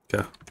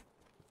 Okay.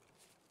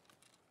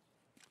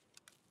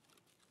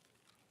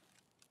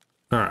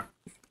 Alright.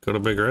 Go to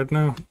Big Red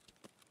now.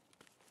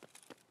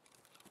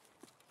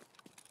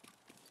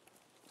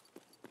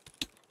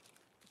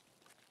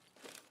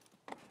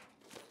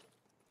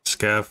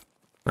 Scav,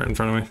 right in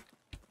front of me.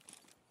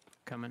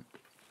 Coming.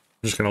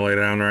 I'm just gonna lay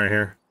down right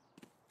here.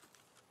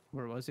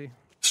 Where was he?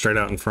 Straight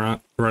out in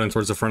front, running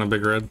towards the front of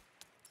Big Red.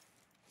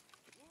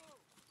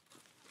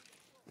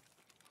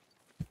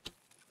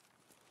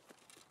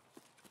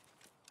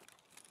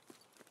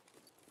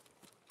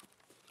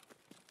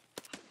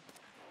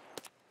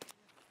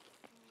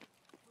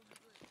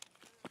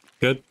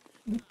 Good?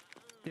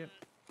 Yep.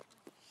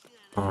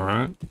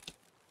 Alright.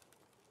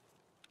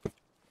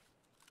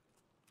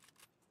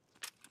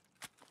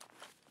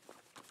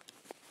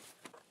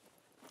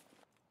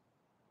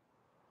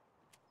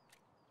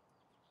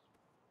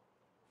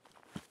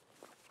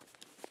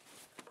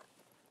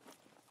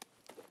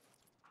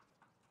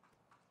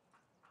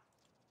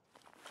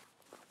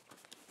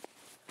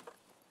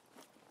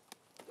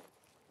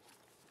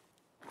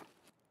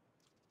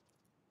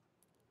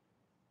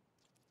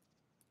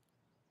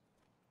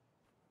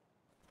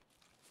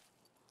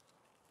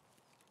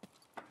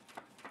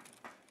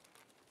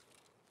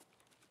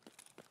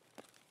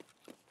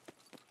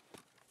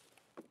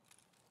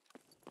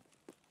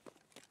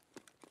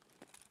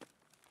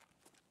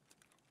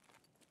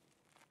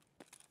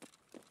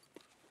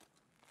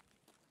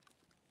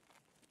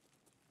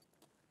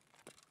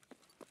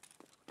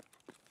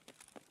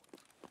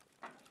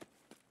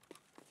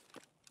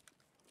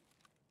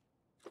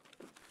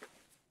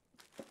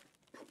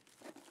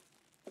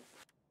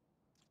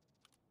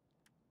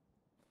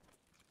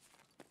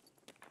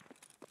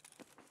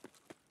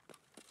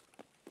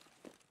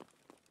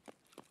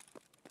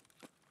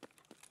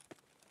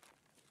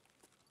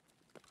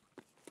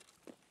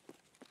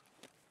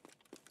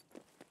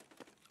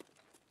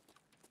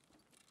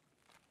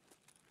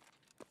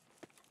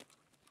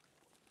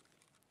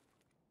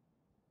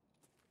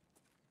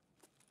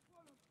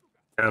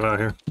 Get out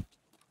here.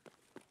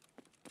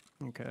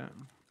 Okay,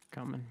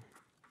 coming.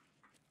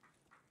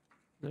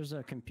 There's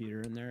a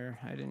computer in there.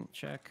 I didn't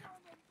check.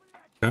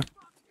 Okay.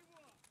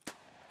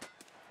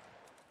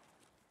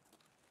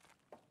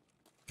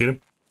 Get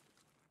him?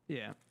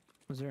 Yeah.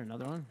 Was there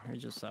another one or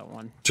just that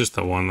one? Just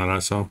the one that I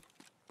saw.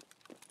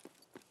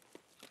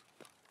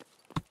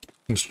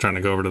 I'm just trying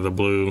to go over to the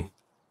blue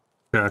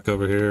shack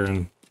over here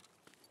and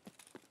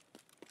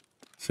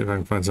see if I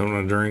can find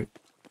something to drink.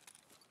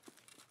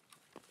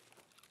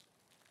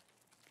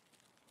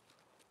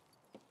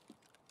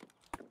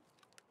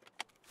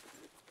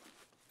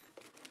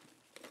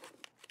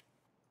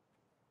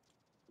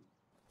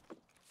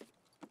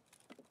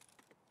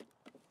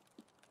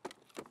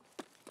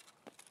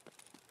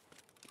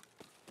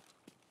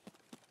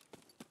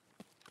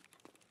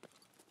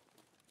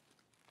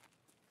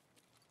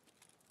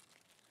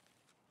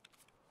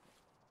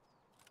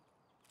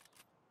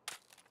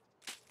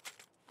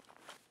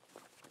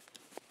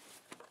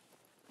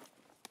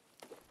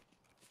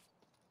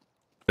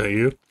 Is that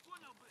you?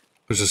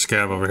 There's a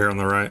scav over here on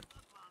the right.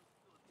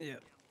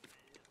 Yep.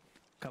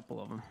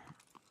 Couple of them.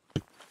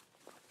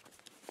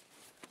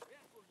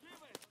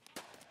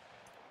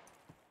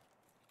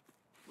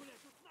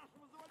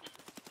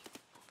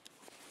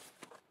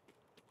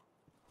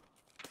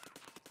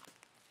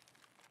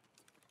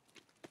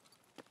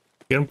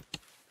 Get him?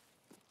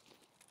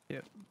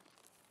 Yep.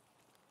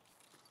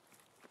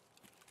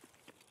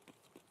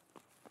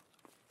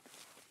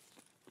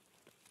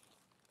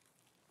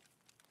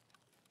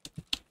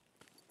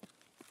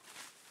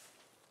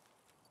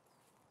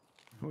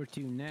 Where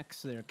to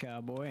next there,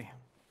 cowboy?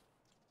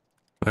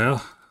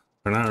 Well,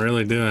 we're not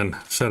really doing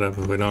setup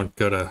if we don't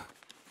go to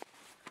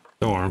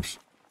dorms.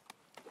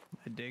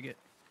 I dig it.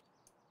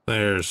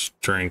 There's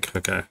drink.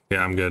 Okay.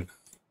 Yeah, I'm good.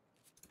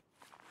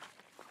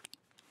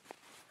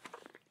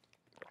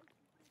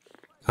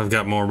 I've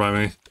got more by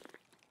me.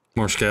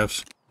 More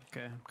scavs.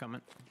 Okay, I'm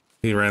coming.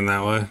 He ran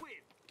that way.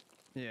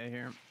 Yeah, I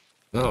hear him.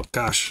 Oh,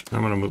 gosh.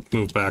 I'm going to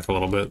move back a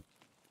little bit.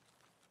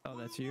 Oh,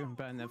 that's you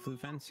behind that blue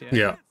fence? Yeah.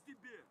 Yeah.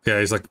 Yeah,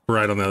 he's like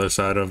right on the other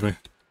side of me.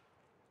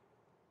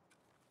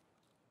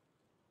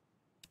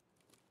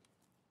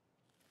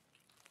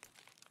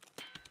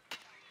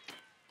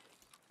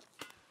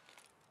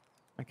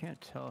 I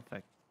can't tell if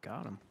I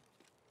got him.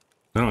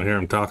 I don't hear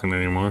him talking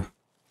anymore.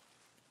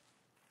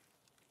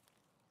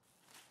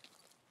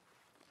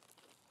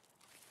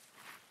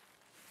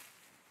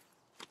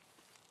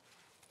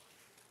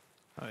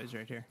 Oh, he's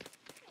right here.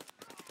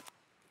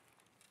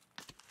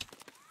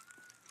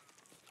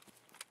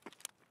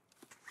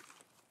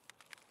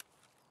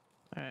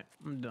 Alright,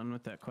 I'm done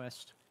with that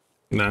quest.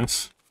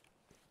 Nice.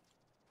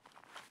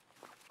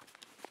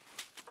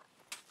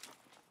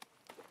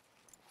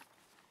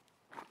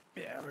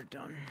 Yeah, we're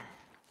done.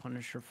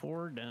 Punisher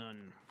 4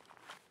 done.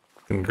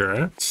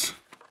 Congrats.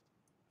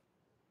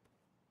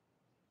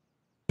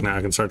 Now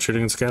I can start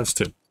shooting in scavs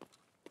too.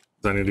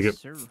 I need to get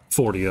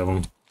 40 of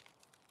them.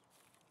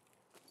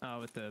 Oh,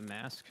 with the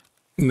mask?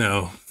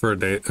 No, for a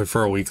day,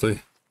 for a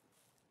weekly.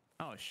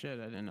 Oh shit,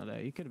 I didn't know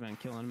that. You could have been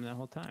killing them that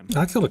whole time.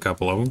 I killed a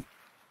couple of them.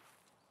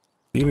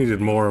 You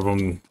needed more of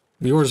them.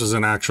 Yours is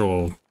an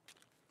actual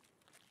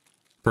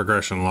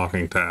progression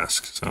locking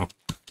task, so.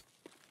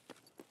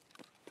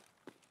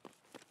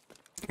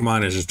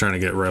 Mine is just trying to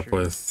get rep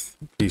with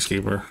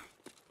Peacekeeper.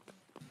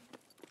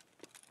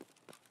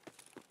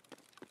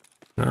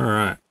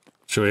 Alright.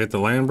 Should we hit the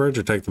land bridge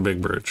or take the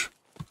big bridge?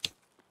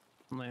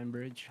 Land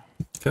bridge.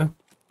 Okay.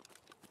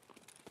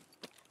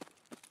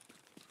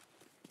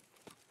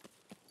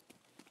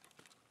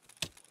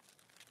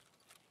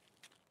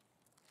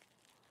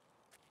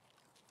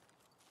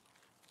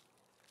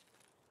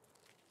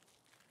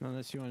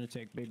 Unless you want to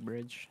take big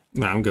bridge.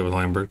 No, I'm good with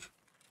land bridge.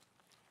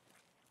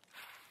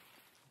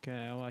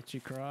 Okay, I'll watch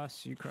you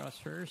cross. You cross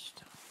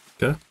first.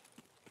 Okay.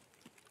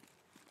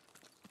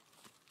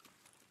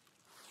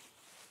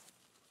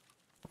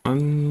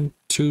 One,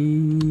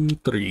 two,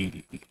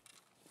 three.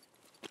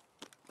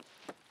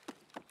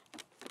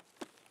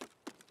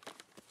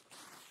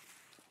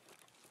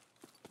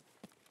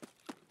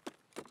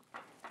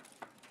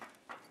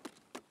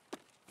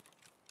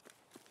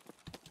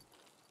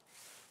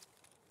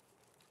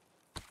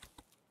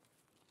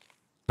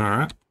 All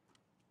right.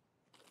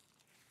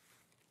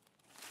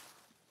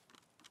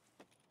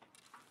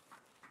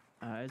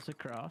 Eyes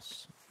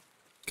across.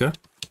 Okay.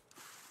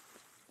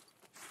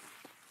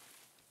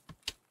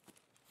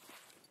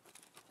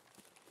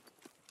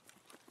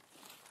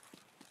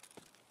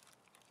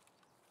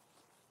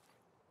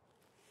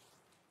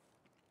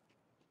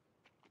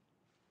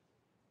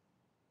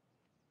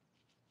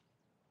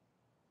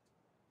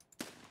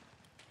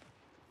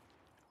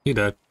 He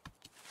died.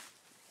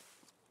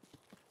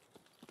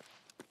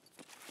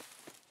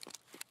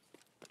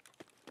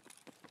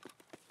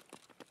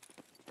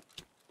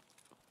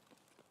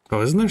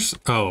 Oh, isn't there?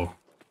 Oh,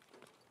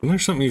 isn't there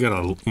something you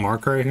gotta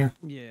mark right here?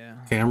 Yeah.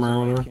 Camera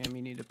or whatever? Cam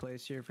you need to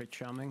place here for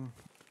chumming.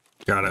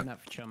 Got it.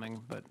 Not for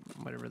chumming, but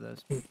whatever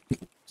this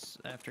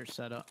after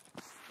setup.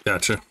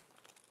 Gotcha.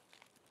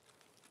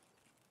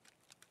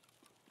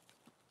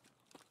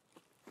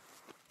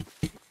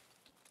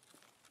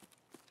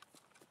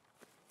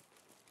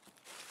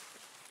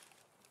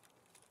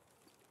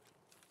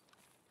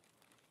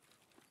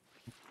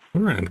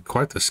 We're in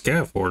quite the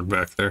scav horde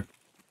back there.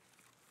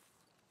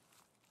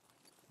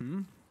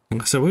 Hmm?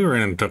 I said we were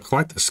into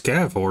quite the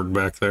scav horde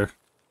back there.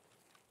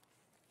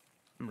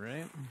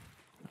 Right.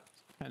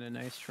 Kind of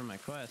nice for my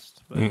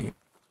quest, but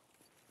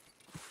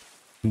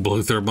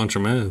Blew through a bunch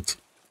of meds.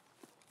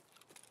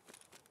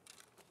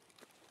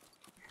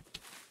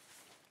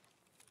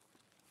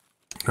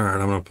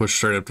 Alright, I'm gonna push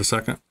straight up to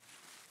second.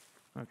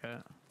 okay,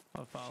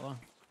 I'll follow.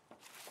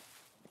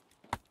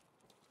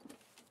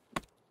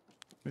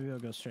 Maybe I'll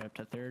go straight up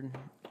to third.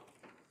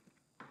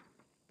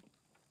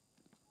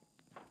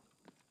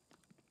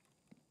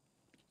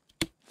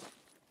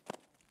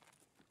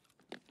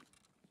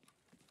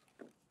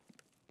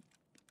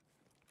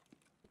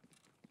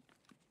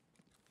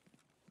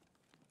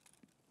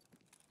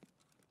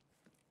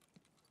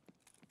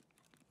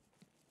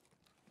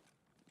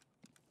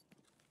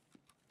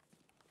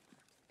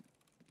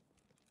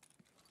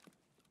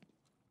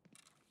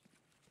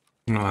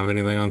 I don't have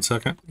anything on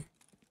second.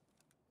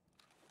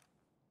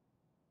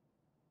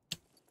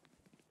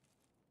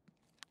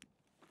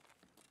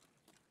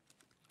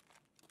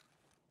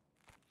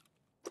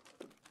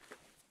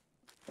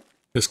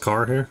 This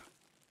car here?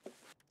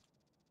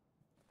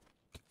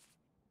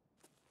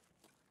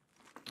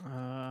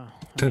 I'm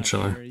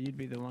Potentially. not sure. You'd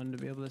be the one to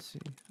be able to see.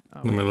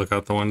 Oh, Let me look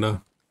out the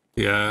window.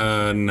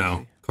 Yeah, no.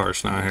 see.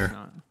 Car's not it's here.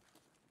 not.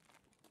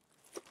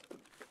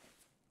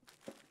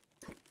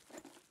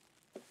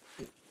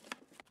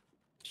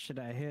 Should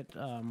I hit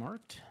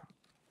marked?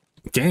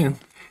 Can.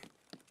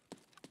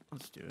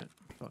 Let's do it.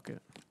 Fuck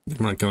it. I'm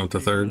gonna come up to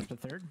Are you going third. up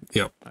to third?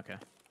 Yep. Okay.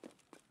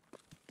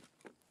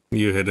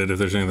 You hit it. If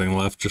there's anything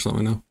left, just let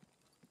me know.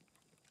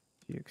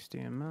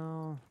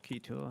 XDML, key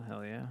tool,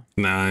 hell yeah.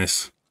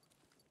 Nice.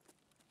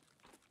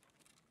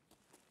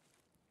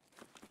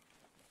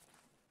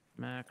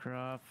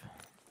 Makarov.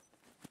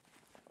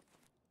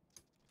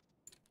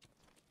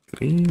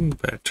 Green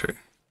battery.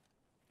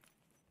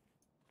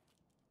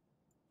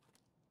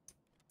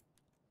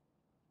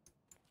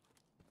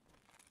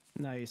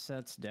 Nice,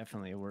 that's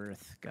definitely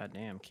worth.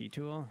 Goddamn, key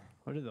tool.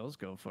 What do those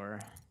go for?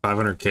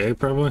 500k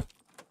probably.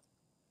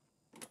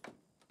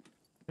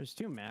 There's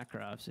 2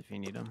 Makarovs if you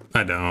need them.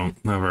 I don't.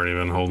 I've already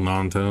been holding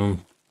on to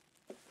them.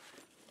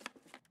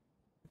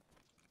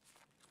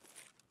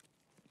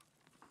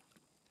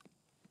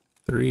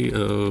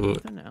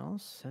 Nothing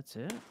else. That's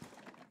it.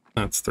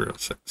 That's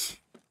 306.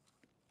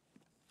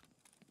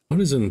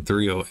 What is in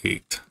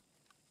 308?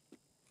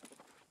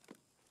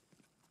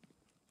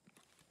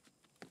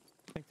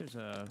 I think there's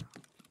a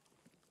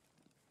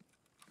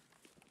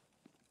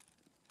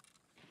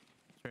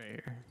Right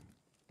here.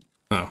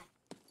 Oh.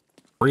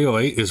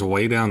 308 is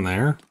way down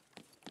there?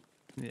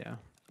 Yeah.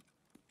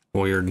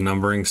 Weird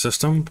numbering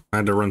system. I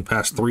had to run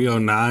past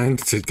 309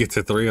 to get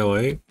to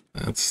 308.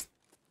 That's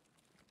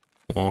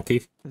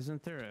wonky.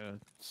 Isn't there a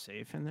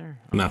safe in there?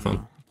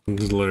 Nothing.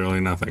 There's literally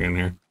nothing in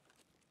here.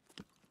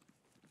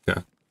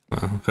 Yeah.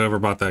 Whoever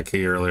bought that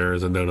key earlier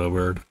is a dodo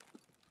bird.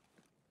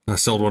 I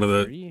sold one of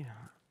the...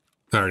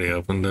 I already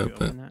opened it,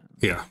 but...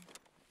 Yeah.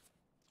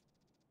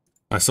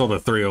 I sold a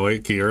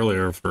 308 key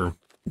earlier for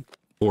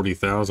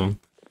 40,000.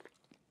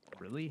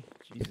 Really?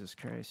 Jesus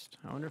Christ.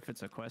 I wonder if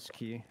it's a quest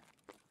key.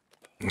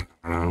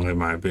 I don't know, it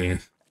might be.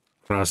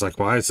 But I was like,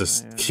 why is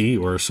this key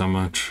worth so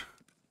much?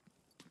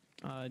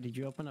 Did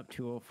you open up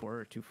 204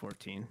 or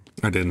 214?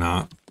 I did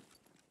not.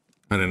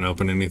 I didn't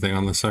open anything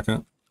on the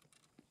second.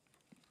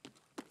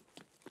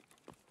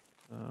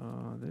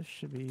 This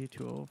should be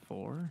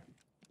 204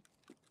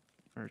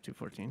 or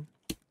 214.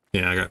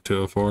 Yeah, I got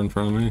 204 in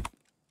front of me.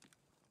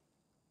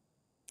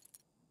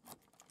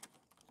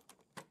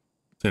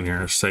 It's in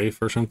here, a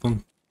safe or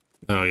something?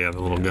 Oh yeah, the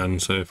little gun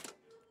safe.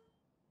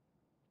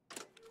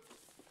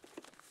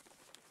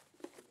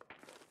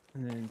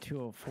 And then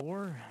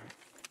 204.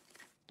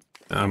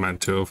 I'm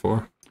at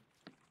 204.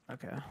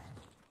 Okay.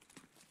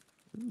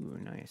 Ooh,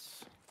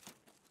 nice.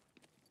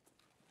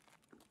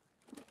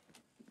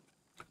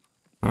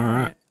 All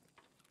right.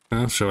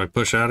 Well, shall I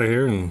push out of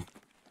here and...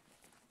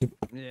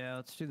 Yeah,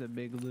 let's do the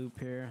big loop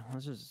here.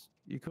 Let's just...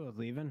 You cool with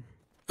leaving?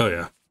 Oh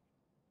yeah.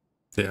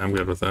 Yeah, I'm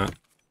good with that.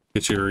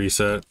 Get you a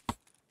reset.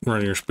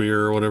 Run your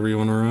spear or whatever you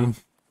want to run.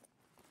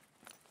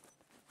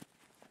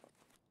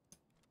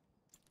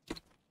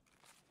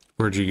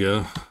 Where'd you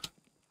go?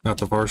 Out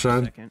the far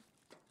side? Second.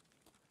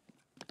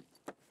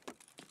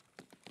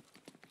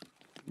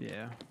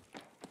 Yeah.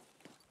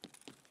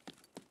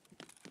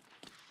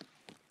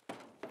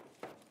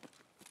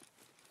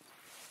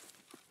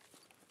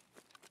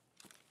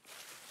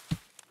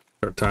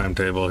 Our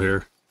timetable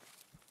here.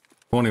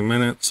 20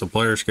 minutes, the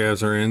player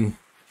scavs are in.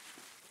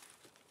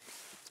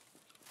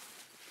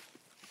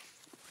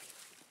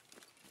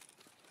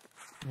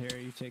 Here,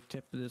 you take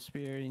tip of the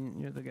spear,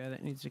 and you're the guy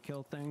that needs to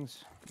kill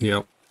things.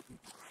 Yep.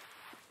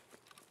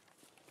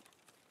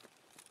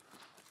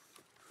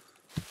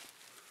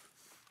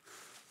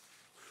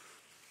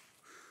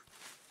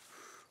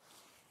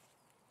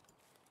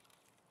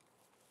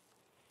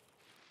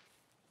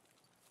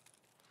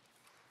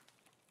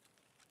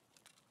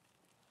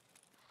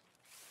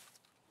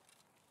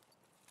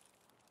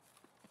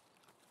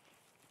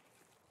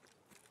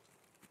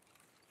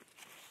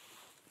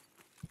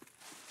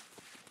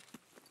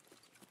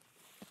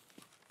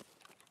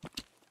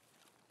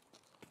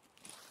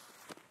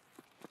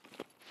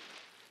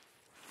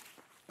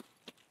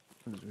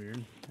 That was weird.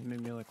 It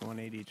made me like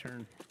 180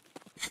 turn.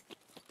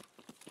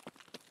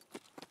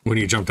 When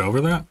you jumped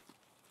over that?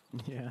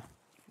 Yeah.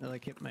 It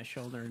like hit my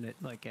shoulder and it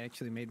like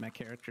actually made my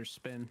character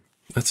spin.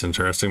 That's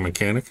interesting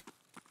mechanic.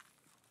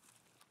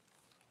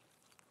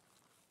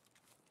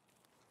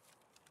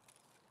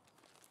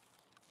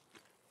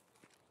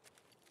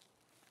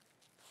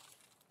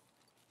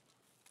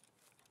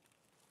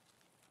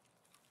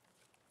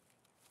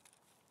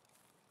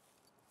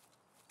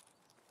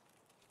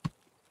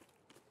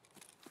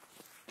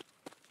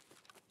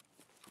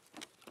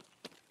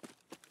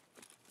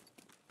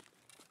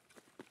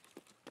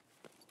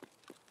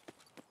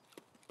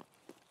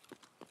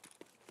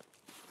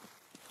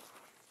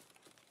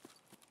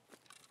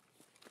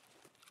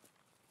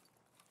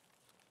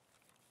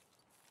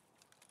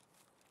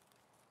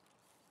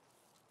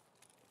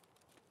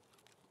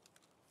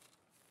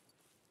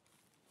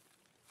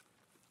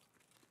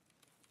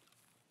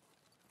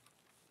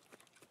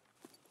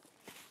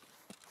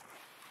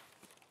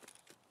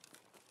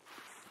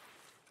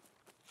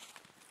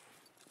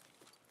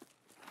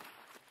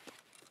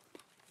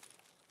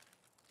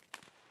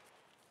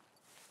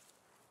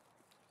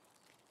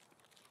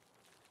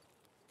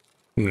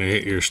 I'm gonna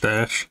hit your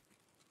stash.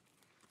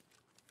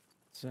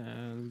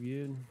 Sounds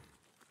good.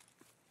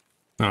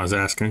 I was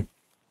asking.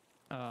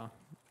 Oh,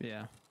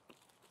 yeah.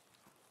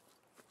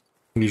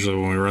 Usually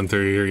when we run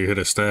through here, you hit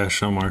a stash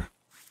somewhere.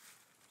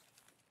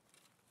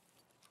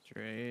 It's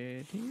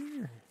right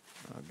here.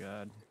 Oh,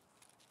 God.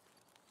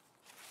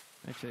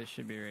 Actually, it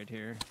should be right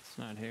here. It's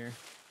not here.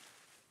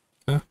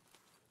 Yeah.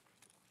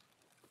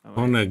 Oh,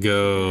 I'm gonna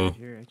go right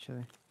here,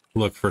 actually.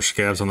 look for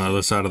scavs on the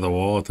other side of the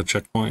wall at the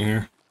checkpoint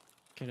here.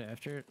 Get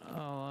after it.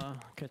 I'll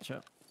catch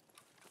up.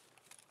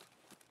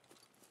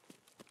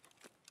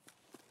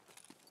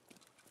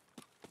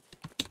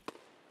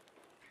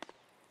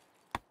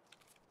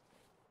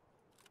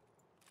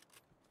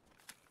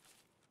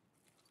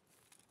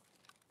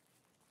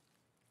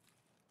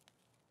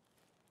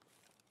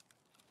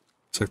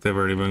 Looks like they've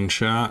already been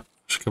shot.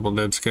 There's a couple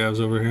dead scavs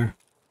over here.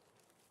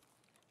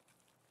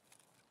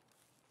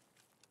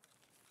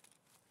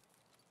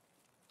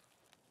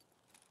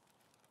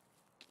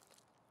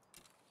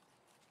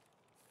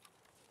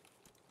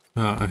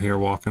 I hear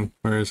walking.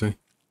 Where is he?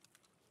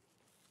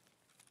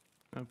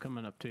 I'm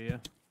coming up to you.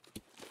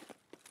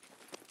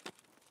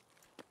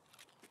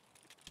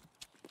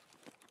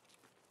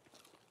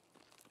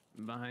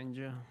 behind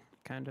you,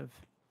 kind of.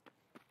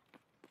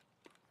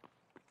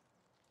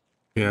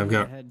 Yeah, I've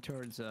got. Head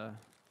towards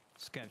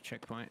scav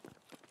checkpoint.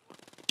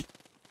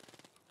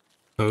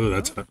 Oh,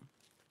 that's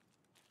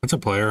a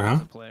player, huh?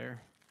 That's a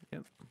player.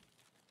 Yep,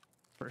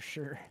 for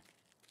sure.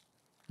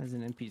 There's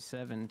an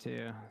MP7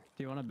 too.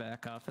 Do you want to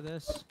back off of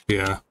this?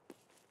 Yeah.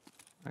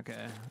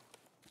 Okay.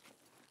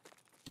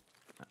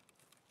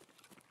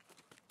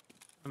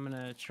 I'm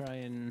gonna try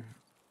and...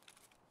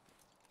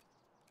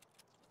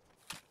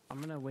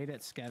 I'm gonna wait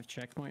at scav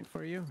checkpoint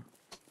for you.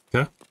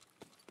 Yeah.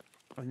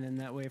 And then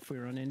that way if we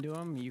run into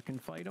them, you can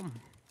fight them.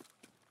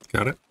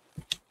 Got it.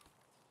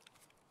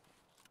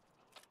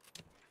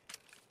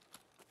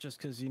 Just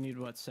because you need,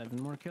 what,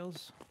 7 more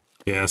kills?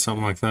 Yeah,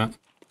 something like that.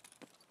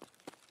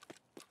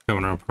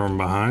 Coming up from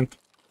behind.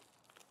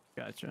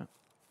 Gotcha.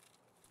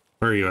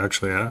 Where are you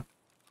actually at?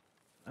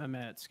 I'm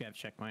at scav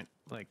checkpoint,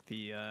 like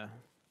the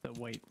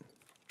white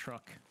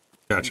truck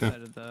Gotcha.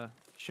 inside of the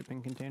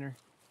shipping container.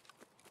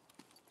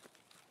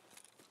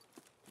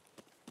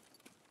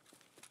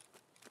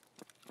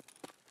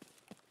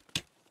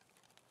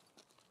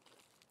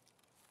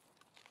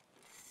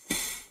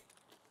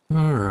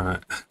 All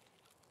right.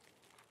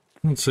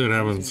 Let's see what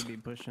happens. He's gonna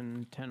be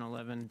pushing 10,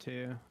 11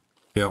 too.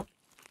 Yep.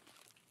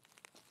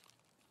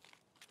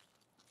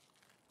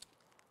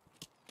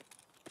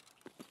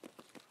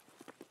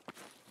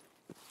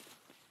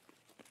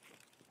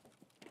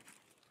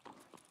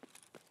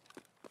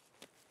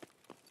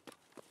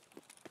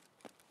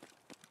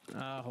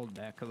 Hold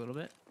back a little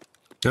bit.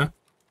 Yeah.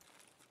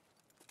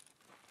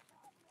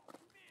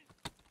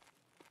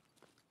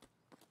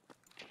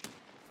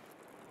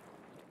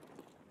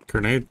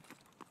 Grenade.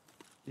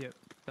 Yep,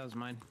 that was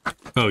mine.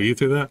 Oh, you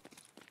threw that?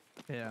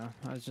 Yeah,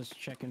 I was just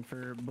checking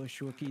for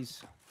bush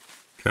wookies.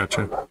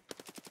 Gotcha.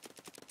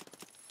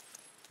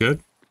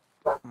 Good?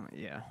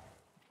 Yeah.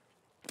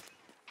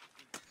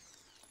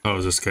 Oh,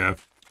 is this Scav?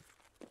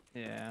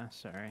 Yeah,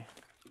 sorry.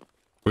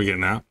 We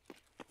getting out?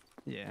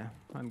 Yeah,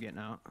 I'm getting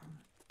out.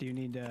 Do you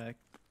need do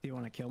you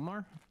want to kill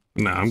more?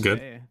 No, I'm good.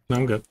 Stay. No,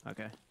 I'm good.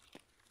 Okay.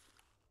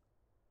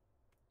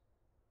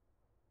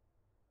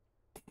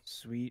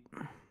 Sweet.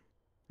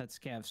 That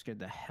scav scared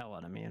the hell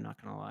out of me, I'm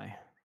not gonna lie.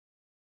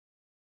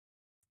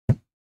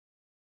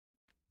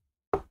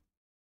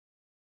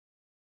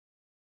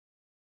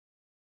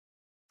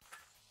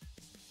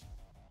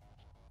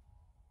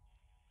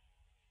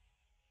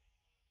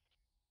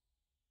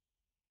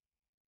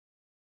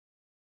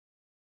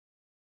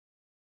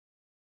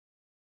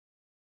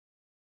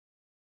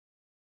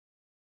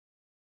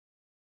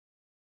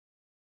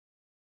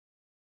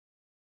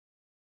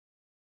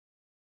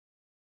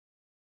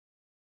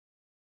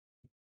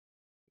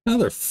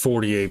 Another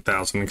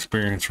 48,000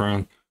 experience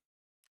run.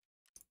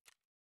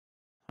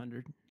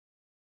 100.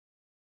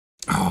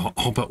 Oh,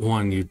 all but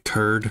one, you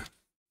turd.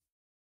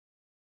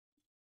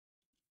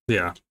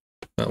 Yeah.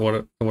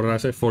 What did I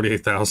say?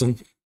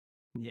 48,000?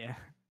 Yeah,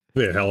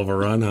 Be a hell of a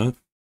run, huh?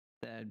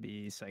 that'd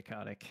be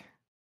psychotic.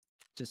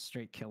 Just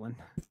straight killing.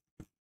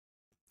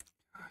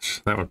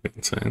 Gosh, that would be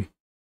insane.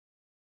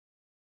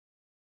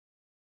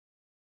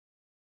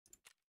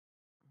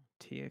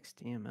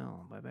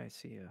 TXDML, bye bye,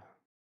 see ya.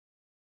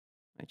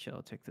 Hey, chill,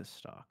 I'll take this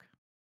stock.